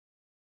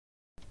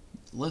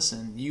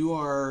 Listen, you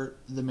are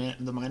the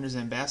Miners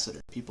ambassador.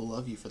 People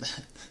love you for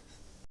that.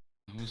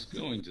 I was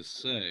going to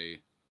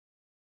say.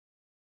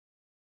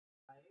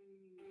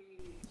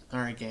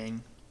 Alright,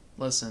 gang.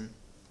 Listen.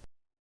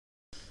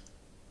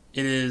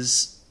 It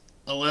is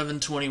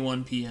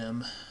 11:21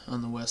 p.m.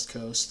 on the West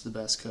Coast, the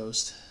best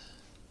coast.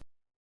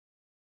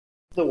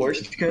 The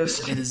worst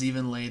coast? It is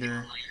even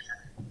later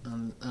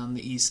on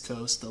the East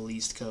Coast, the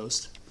least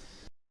coast.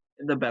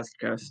 The best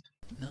coast.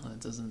 No, it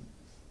doesn't.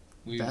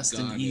 Best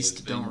and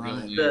East don't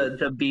rhyme.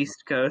 The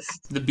Beast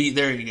Coast.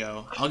 There you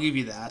go. I'll give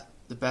you that.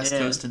 The best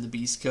coast and the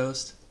Beast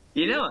Coast.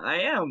 You know,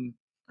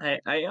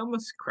 I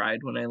almost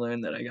cried when I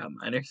learned that I got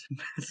Miners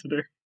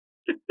ambassador.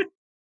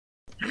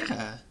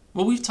 Yeah.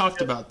 Well, we've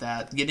talked about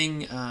that.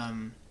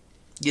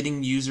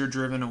 Getting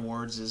user-driven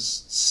awards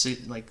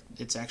is like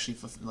it's actually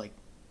like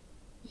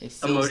it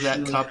fills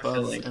that cup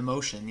of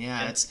emotion.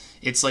 Yeah,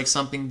 it's like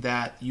something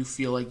that you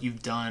feel like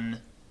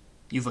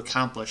you've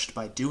accomplished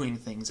by doing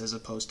things, as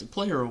opposed to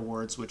player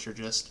awards, which are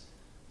just,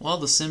 well,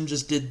 the sim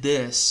just did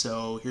this,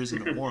 so here's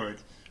an award.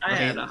 I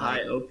had a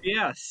high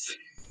OPS.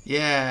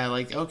 Yeah,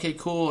 like, okay,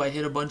 cool, I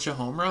hit a bunch of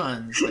home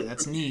runs. Like,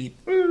 that's neat.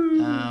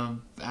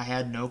 I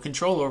had no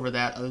control over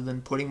that other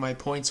than putting my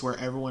points where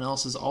everyone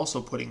else is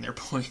also putting their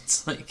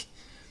points. Like,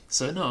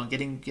 so no,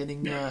 getting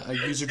a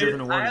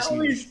user-driven award is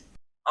huge.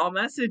 I'll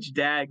message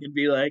Dag and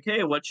be like,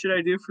 hey, what should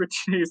I do for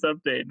today's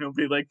update? And he'll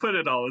be like, put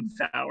it all in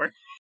Tower.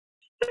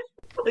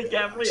 like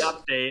every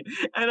update,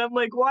 and I'm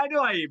like, why do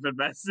I even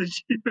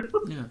message you?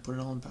 Yeah, put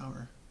it all in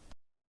power.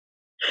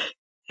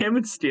 Him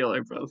and Steele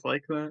are both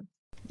like that.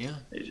 Yeah.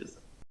 They just.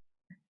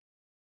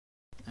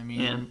 I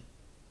mean,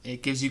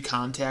 it gives you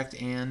contact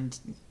and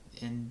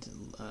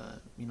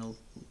you know,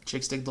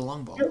 chicks dig the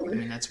long ball. I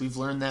mean, we've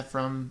learned that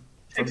from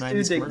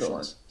 90s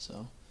commercials.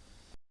 So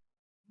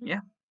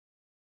yeah,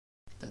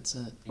 that's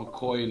it.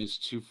 McCoy and his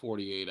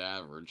 248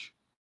 average.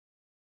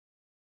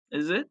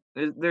 Is it?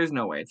 There's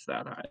no way it's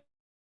that high.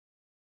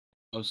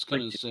 I was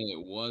gonna say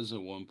it was at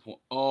one point.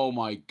 Oh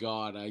my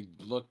god, I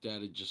looked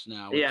at it just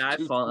now. Yeah,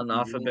 I've fallen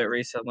off a bit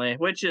recently,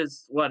 which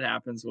is what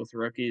happens with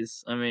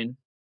rookies. I mean,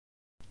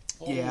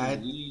 yeah,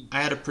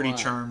 I had a pretty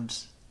charmed.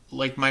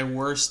 Like my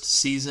worst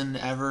season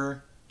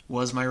ever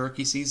was my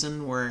rookie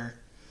season where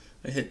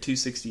I hit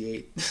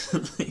 268.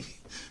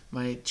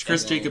 My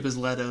Chris Jacob has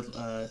led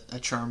a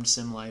charmed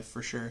sim life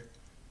for sure.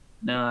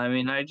 No, I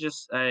mean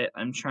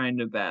I'm trying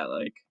to bat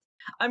like.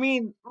 I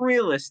mean,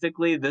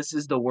 realistically, this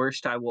is the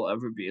worst I will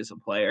ever be as a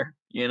player,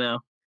 you know?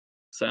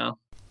 So.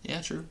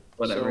 Yeah, true.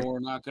 Whatever. So we're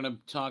not going to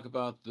talk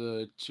about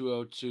the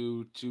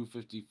 202,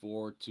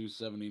 254,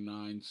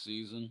 279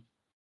 season?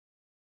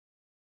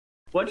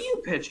 What are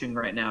you pitching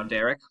right now,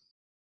 Derek?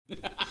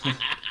 But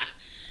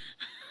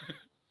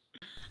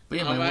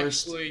yeah, I'm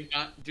actually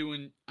not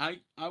doing... I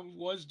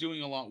was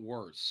doing a lot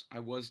worse.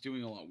 At my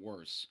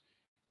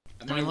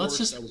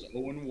worst, I was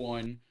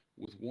 0-1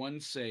 with one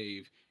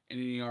save and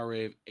an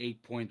ERA of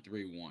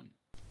 8.31.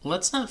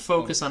 Let's not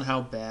focus on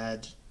how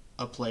bad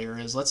a player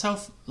is. Let's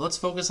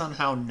focus on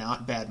how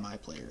not bad my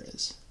player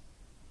is.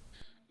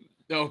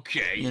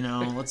 Okay. You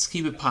know, let's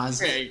keep it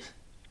positive.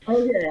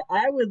 Okay,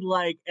 I would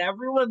like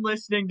everyone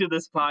listening to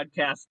this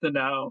podcast to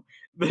know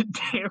that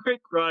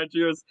Derek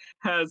Rogers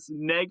has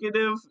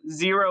negative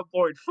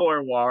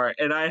 0.4 WAR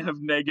and I have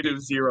negative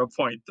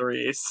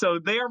 0.3. So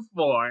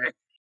therefore,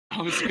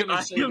 I was going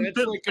to say that's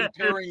like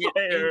comparing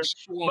an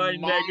inch to a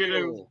mile.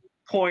 Negative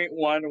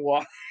 0.1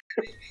 WAR.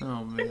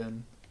 Oh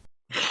man.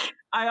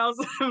 I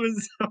also have a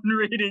zone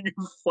rating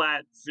of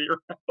flat 0.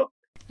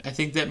 I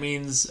think that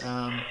means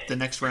the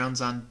next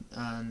round's on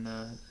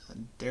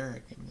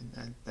Derek. I mean,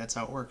 that's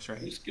how it works, right?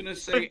 I was gonna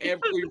say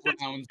every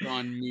round's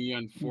on me,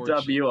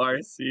 unfortunately.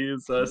 WRC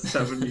is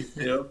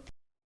 72.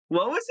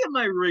 What was it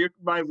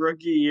my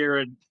rookie year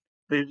in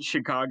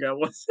Chicago?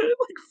 Was it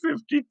like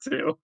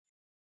 52?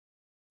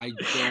 I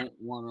don't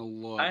want to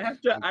look. I have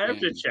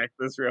to check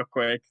this real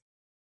quick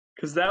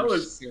because that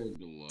was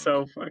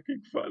so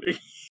fucking funny.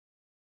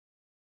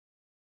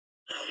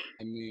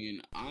 I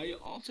mean,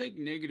 I'll take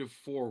negative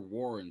 4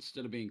 WAR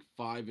instead of being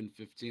 5 and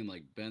 15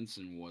 like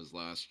Benson was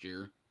last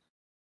year.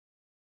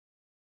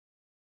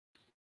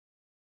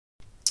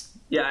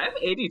 Yeah, I have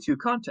 82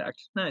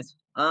 contact. Nice.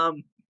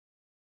 Gotta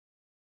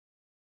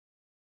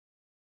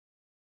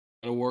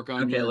work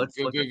on your let's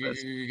look at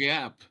this.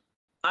 gap.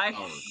 My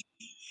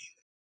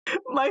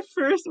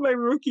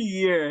rookie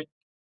year,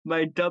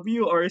 my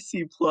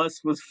WRC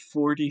plus was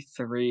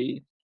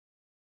 43.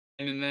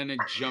 And then it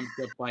jumped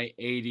up by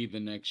 80 the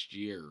next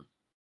year.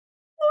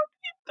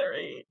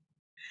 43.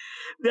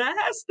 That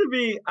has to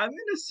be. I'm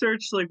gonna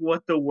search like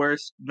what the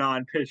worst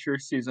non-pitcher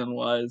season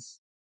was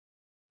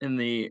in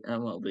the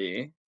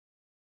MLB.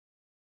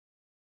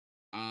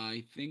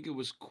 I think it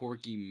was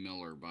Corky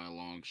Miller by a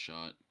long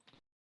shot.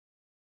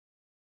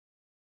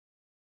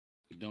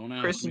 Don't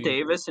ask Chris me.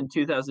 Davis in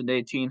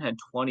 2018 had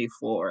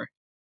 24.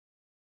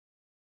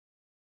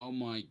 Oh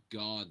my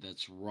god,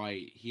 that's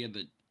right. He had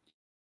the.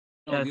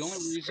 No, the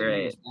only reason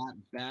he was that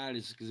bad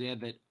is because he had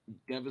that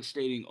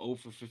devastating 0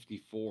 for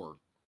 54.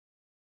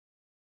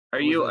 Are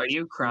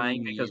you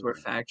crying because we're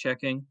fact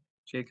checking,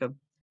 Jacob?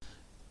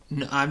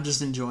 No, I'm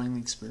just enjoying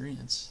the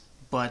experience.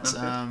 But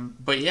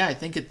yeah, I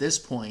think at this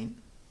point,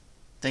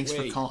 thanks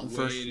for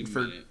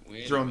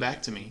throwing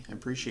back to me. I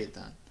appreciate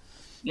that.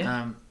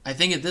 Yeah. I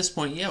think at this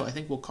point, I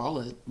think we'll call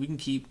it. We can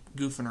keep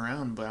goofing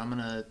around, but I'm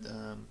gonna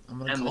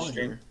call it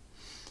here.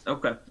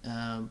 Okay.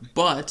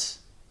 But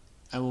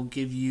I will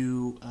give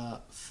you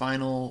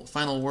final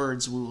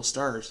words. We will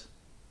start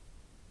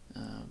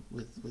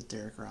with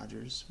Derek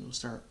Rogers. We will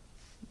start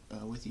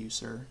with you,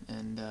 sir.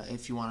 And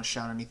if you want to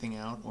shout anything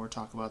out or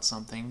talk about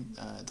something,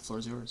 the floor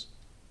is yours.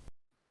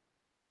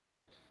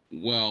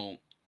 Well,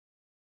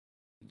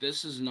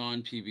 this is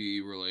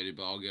non-PBE related,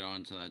 but I'll get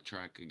onto that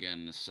track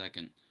again in a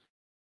second.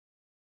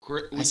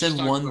 I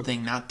said one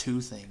thing, not two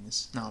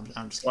things. No,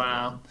 I'm just kidding.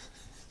 Wow.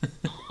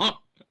 I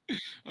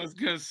was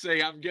going to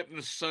say, I'm getting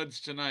the suds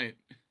tonight.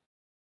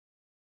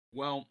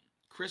 Well,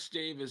 Chris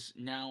Davis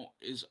now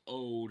is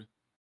owed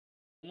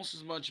almost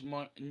as much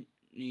money,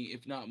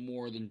 if not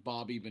more, than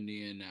Bobby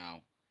Bonilla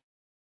now.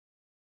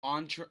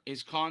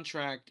 His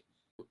contract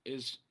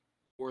is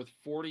worth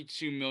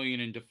 $42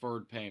 million in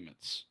deferred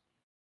payments.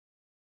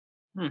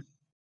 And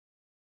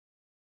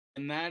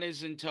that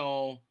is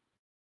until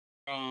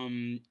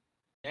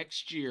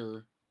next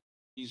year.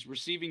 He's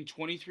receiving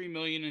 $23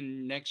 million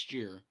in next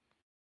year,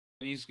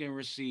 and he's going to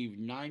receive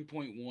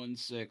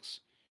 9.16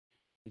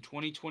 from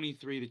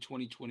 2023 to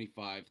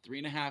 2025,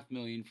 $3.5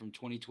 million from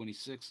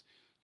 2026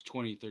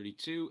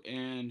 2032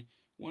 and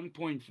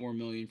 $1.4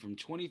 million from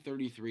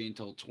 2033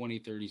 until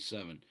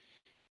 2037.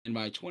 And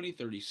by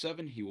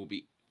 2037, he will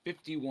be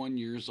 51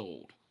 years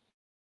old.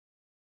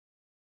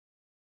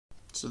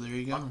 So there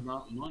you go. Talk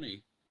about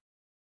money.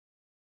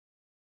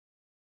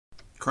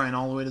 Crying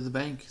all the way to the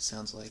bank,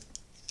 sounds like.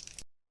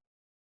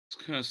 I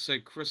was going to say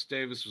Chris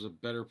Davis was a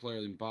better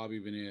player than Bobby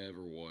Bonilla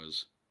ever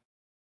was.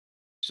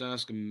 Just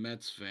ask a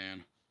Mets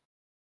fan.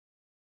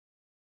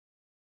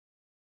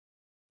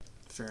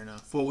 Fair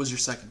enough. What was your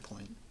second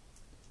point?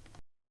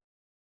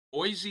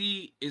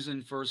 Boise is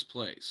in first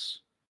place.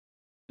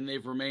 And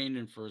they've remained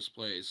in first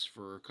place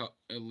for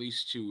at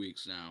least 2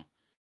 weeks now.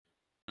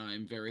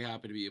 I'm very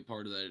happy to be a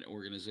part of that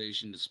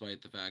organization,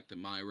 despite the fact that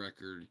my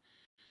record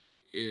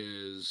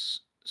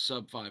is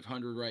sub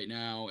 500 right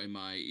now, and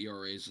my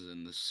ERA is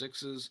in the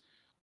 6s.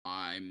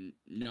 I'm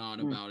not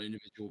about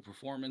individual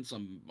performance.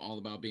 I'm all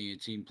about being a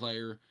team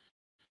player.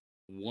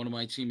 One of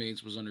my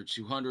teammates was under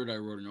 200. I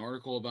wrote an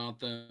article about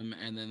them,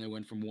 and then they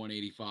went from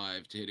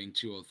 185 to hitting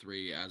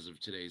 203 as of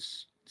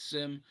today's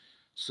sim.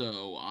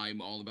 So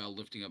I'm all about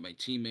lifting up my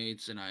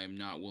teammates, and I am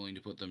not willing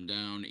to put them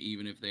down,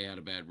 even if they had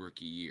a bad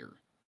rookie year.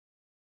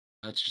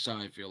 That's just how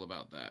I feel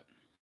about that.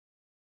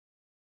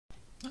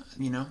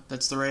 You know,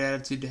 that's the right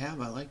attitude to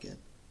have. I like it.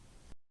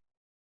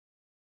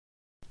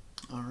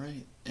 All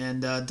right.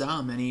 And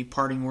Dom, any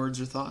parting words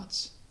or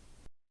thoughts?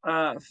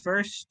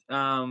 First,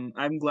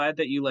 I'm glad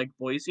that you like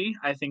Boise.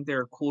 I think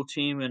they're a cool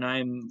team, and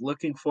I'm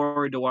looking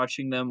forward to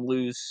watching them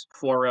lose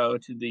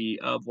 4-0 to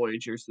the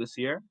Voyagers this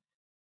year.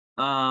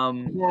 Oh,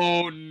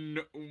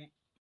 no.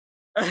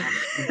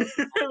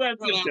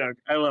 That's a joke.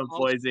 I love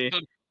Boise.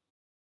 I'm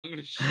going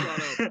to shut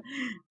up. I'm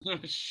going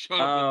to shut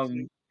up.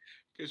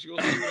 Because you'll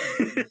see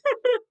that.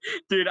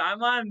 Dude,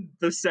 I'm on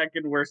the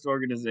second worst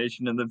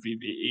organization in the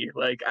PvE.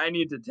 Like, I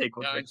need to take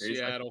what victories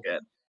I can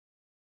get.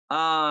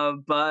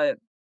 But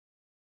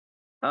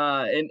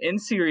in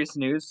serious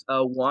news,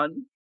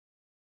 one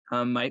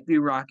might be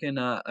rocking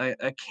a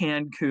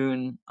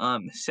Cancun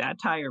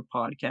satire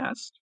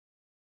podcast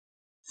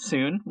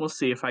soon. We'll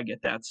see if I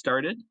get that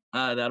started.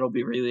 That'll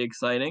be really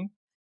exciting.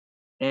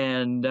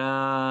 And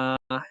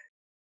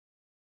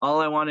all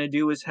I want to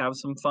do is have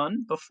some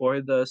fun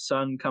before the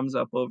sun comes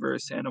up over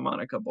Santa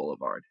Monica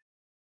Boulevard.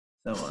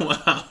 So,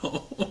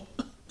 wow.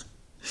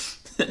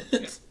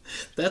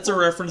 That's a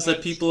reference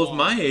that people of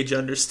my age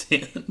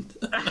understand.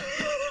 I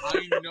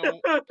know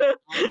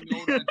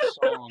that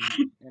song,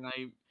 and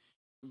I'm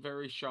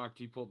very shocked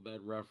he pulled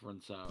that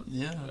reference out.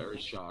 Yeah. Very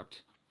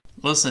shocked.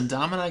 Listen,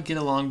 Dom and I get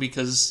along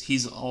because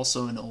he's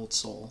also an old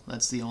soul.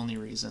 That's the only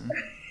reason.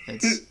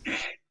 It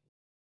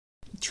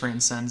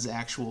transcends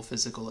actual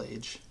physical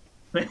age.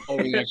 Oh,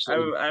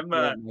 I'm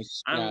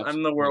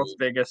the world's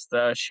biggest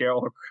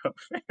Sheryl Crow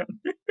fan.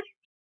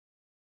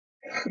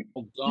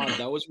 Oh God,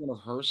 that was one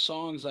of her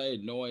songs? I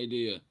had no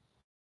idea.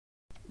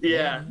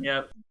 Yeah,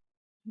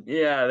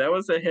 that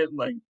was a hit in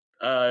like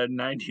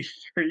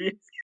 93.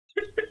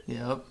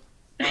 Yep.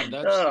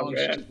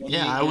 God,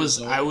 yeah, I was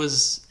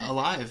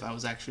alive. I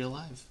was actually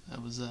alive. I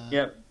was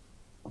I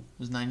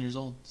was 9 years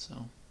old,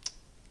 so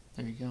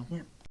there you go.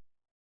 Yeah.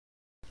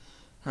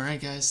 All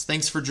right, guys.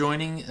 Thanks for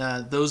joining.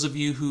 Those of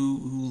you who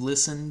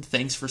listened,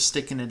 thanks for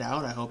sticking it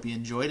out. I hope you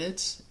enjoyed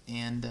it,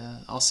 and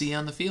I'll see you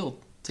on the field.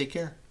 Take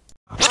care.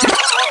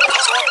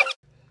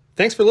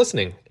 Thanks for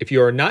listening. If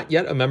you are not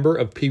yet a member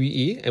of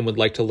PBE and would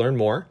like to learn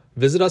more,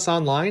 visit us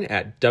online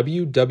at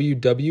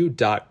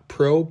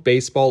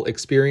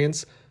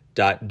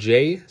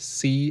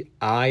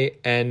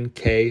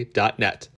www.probaseballexperience.jcink.net.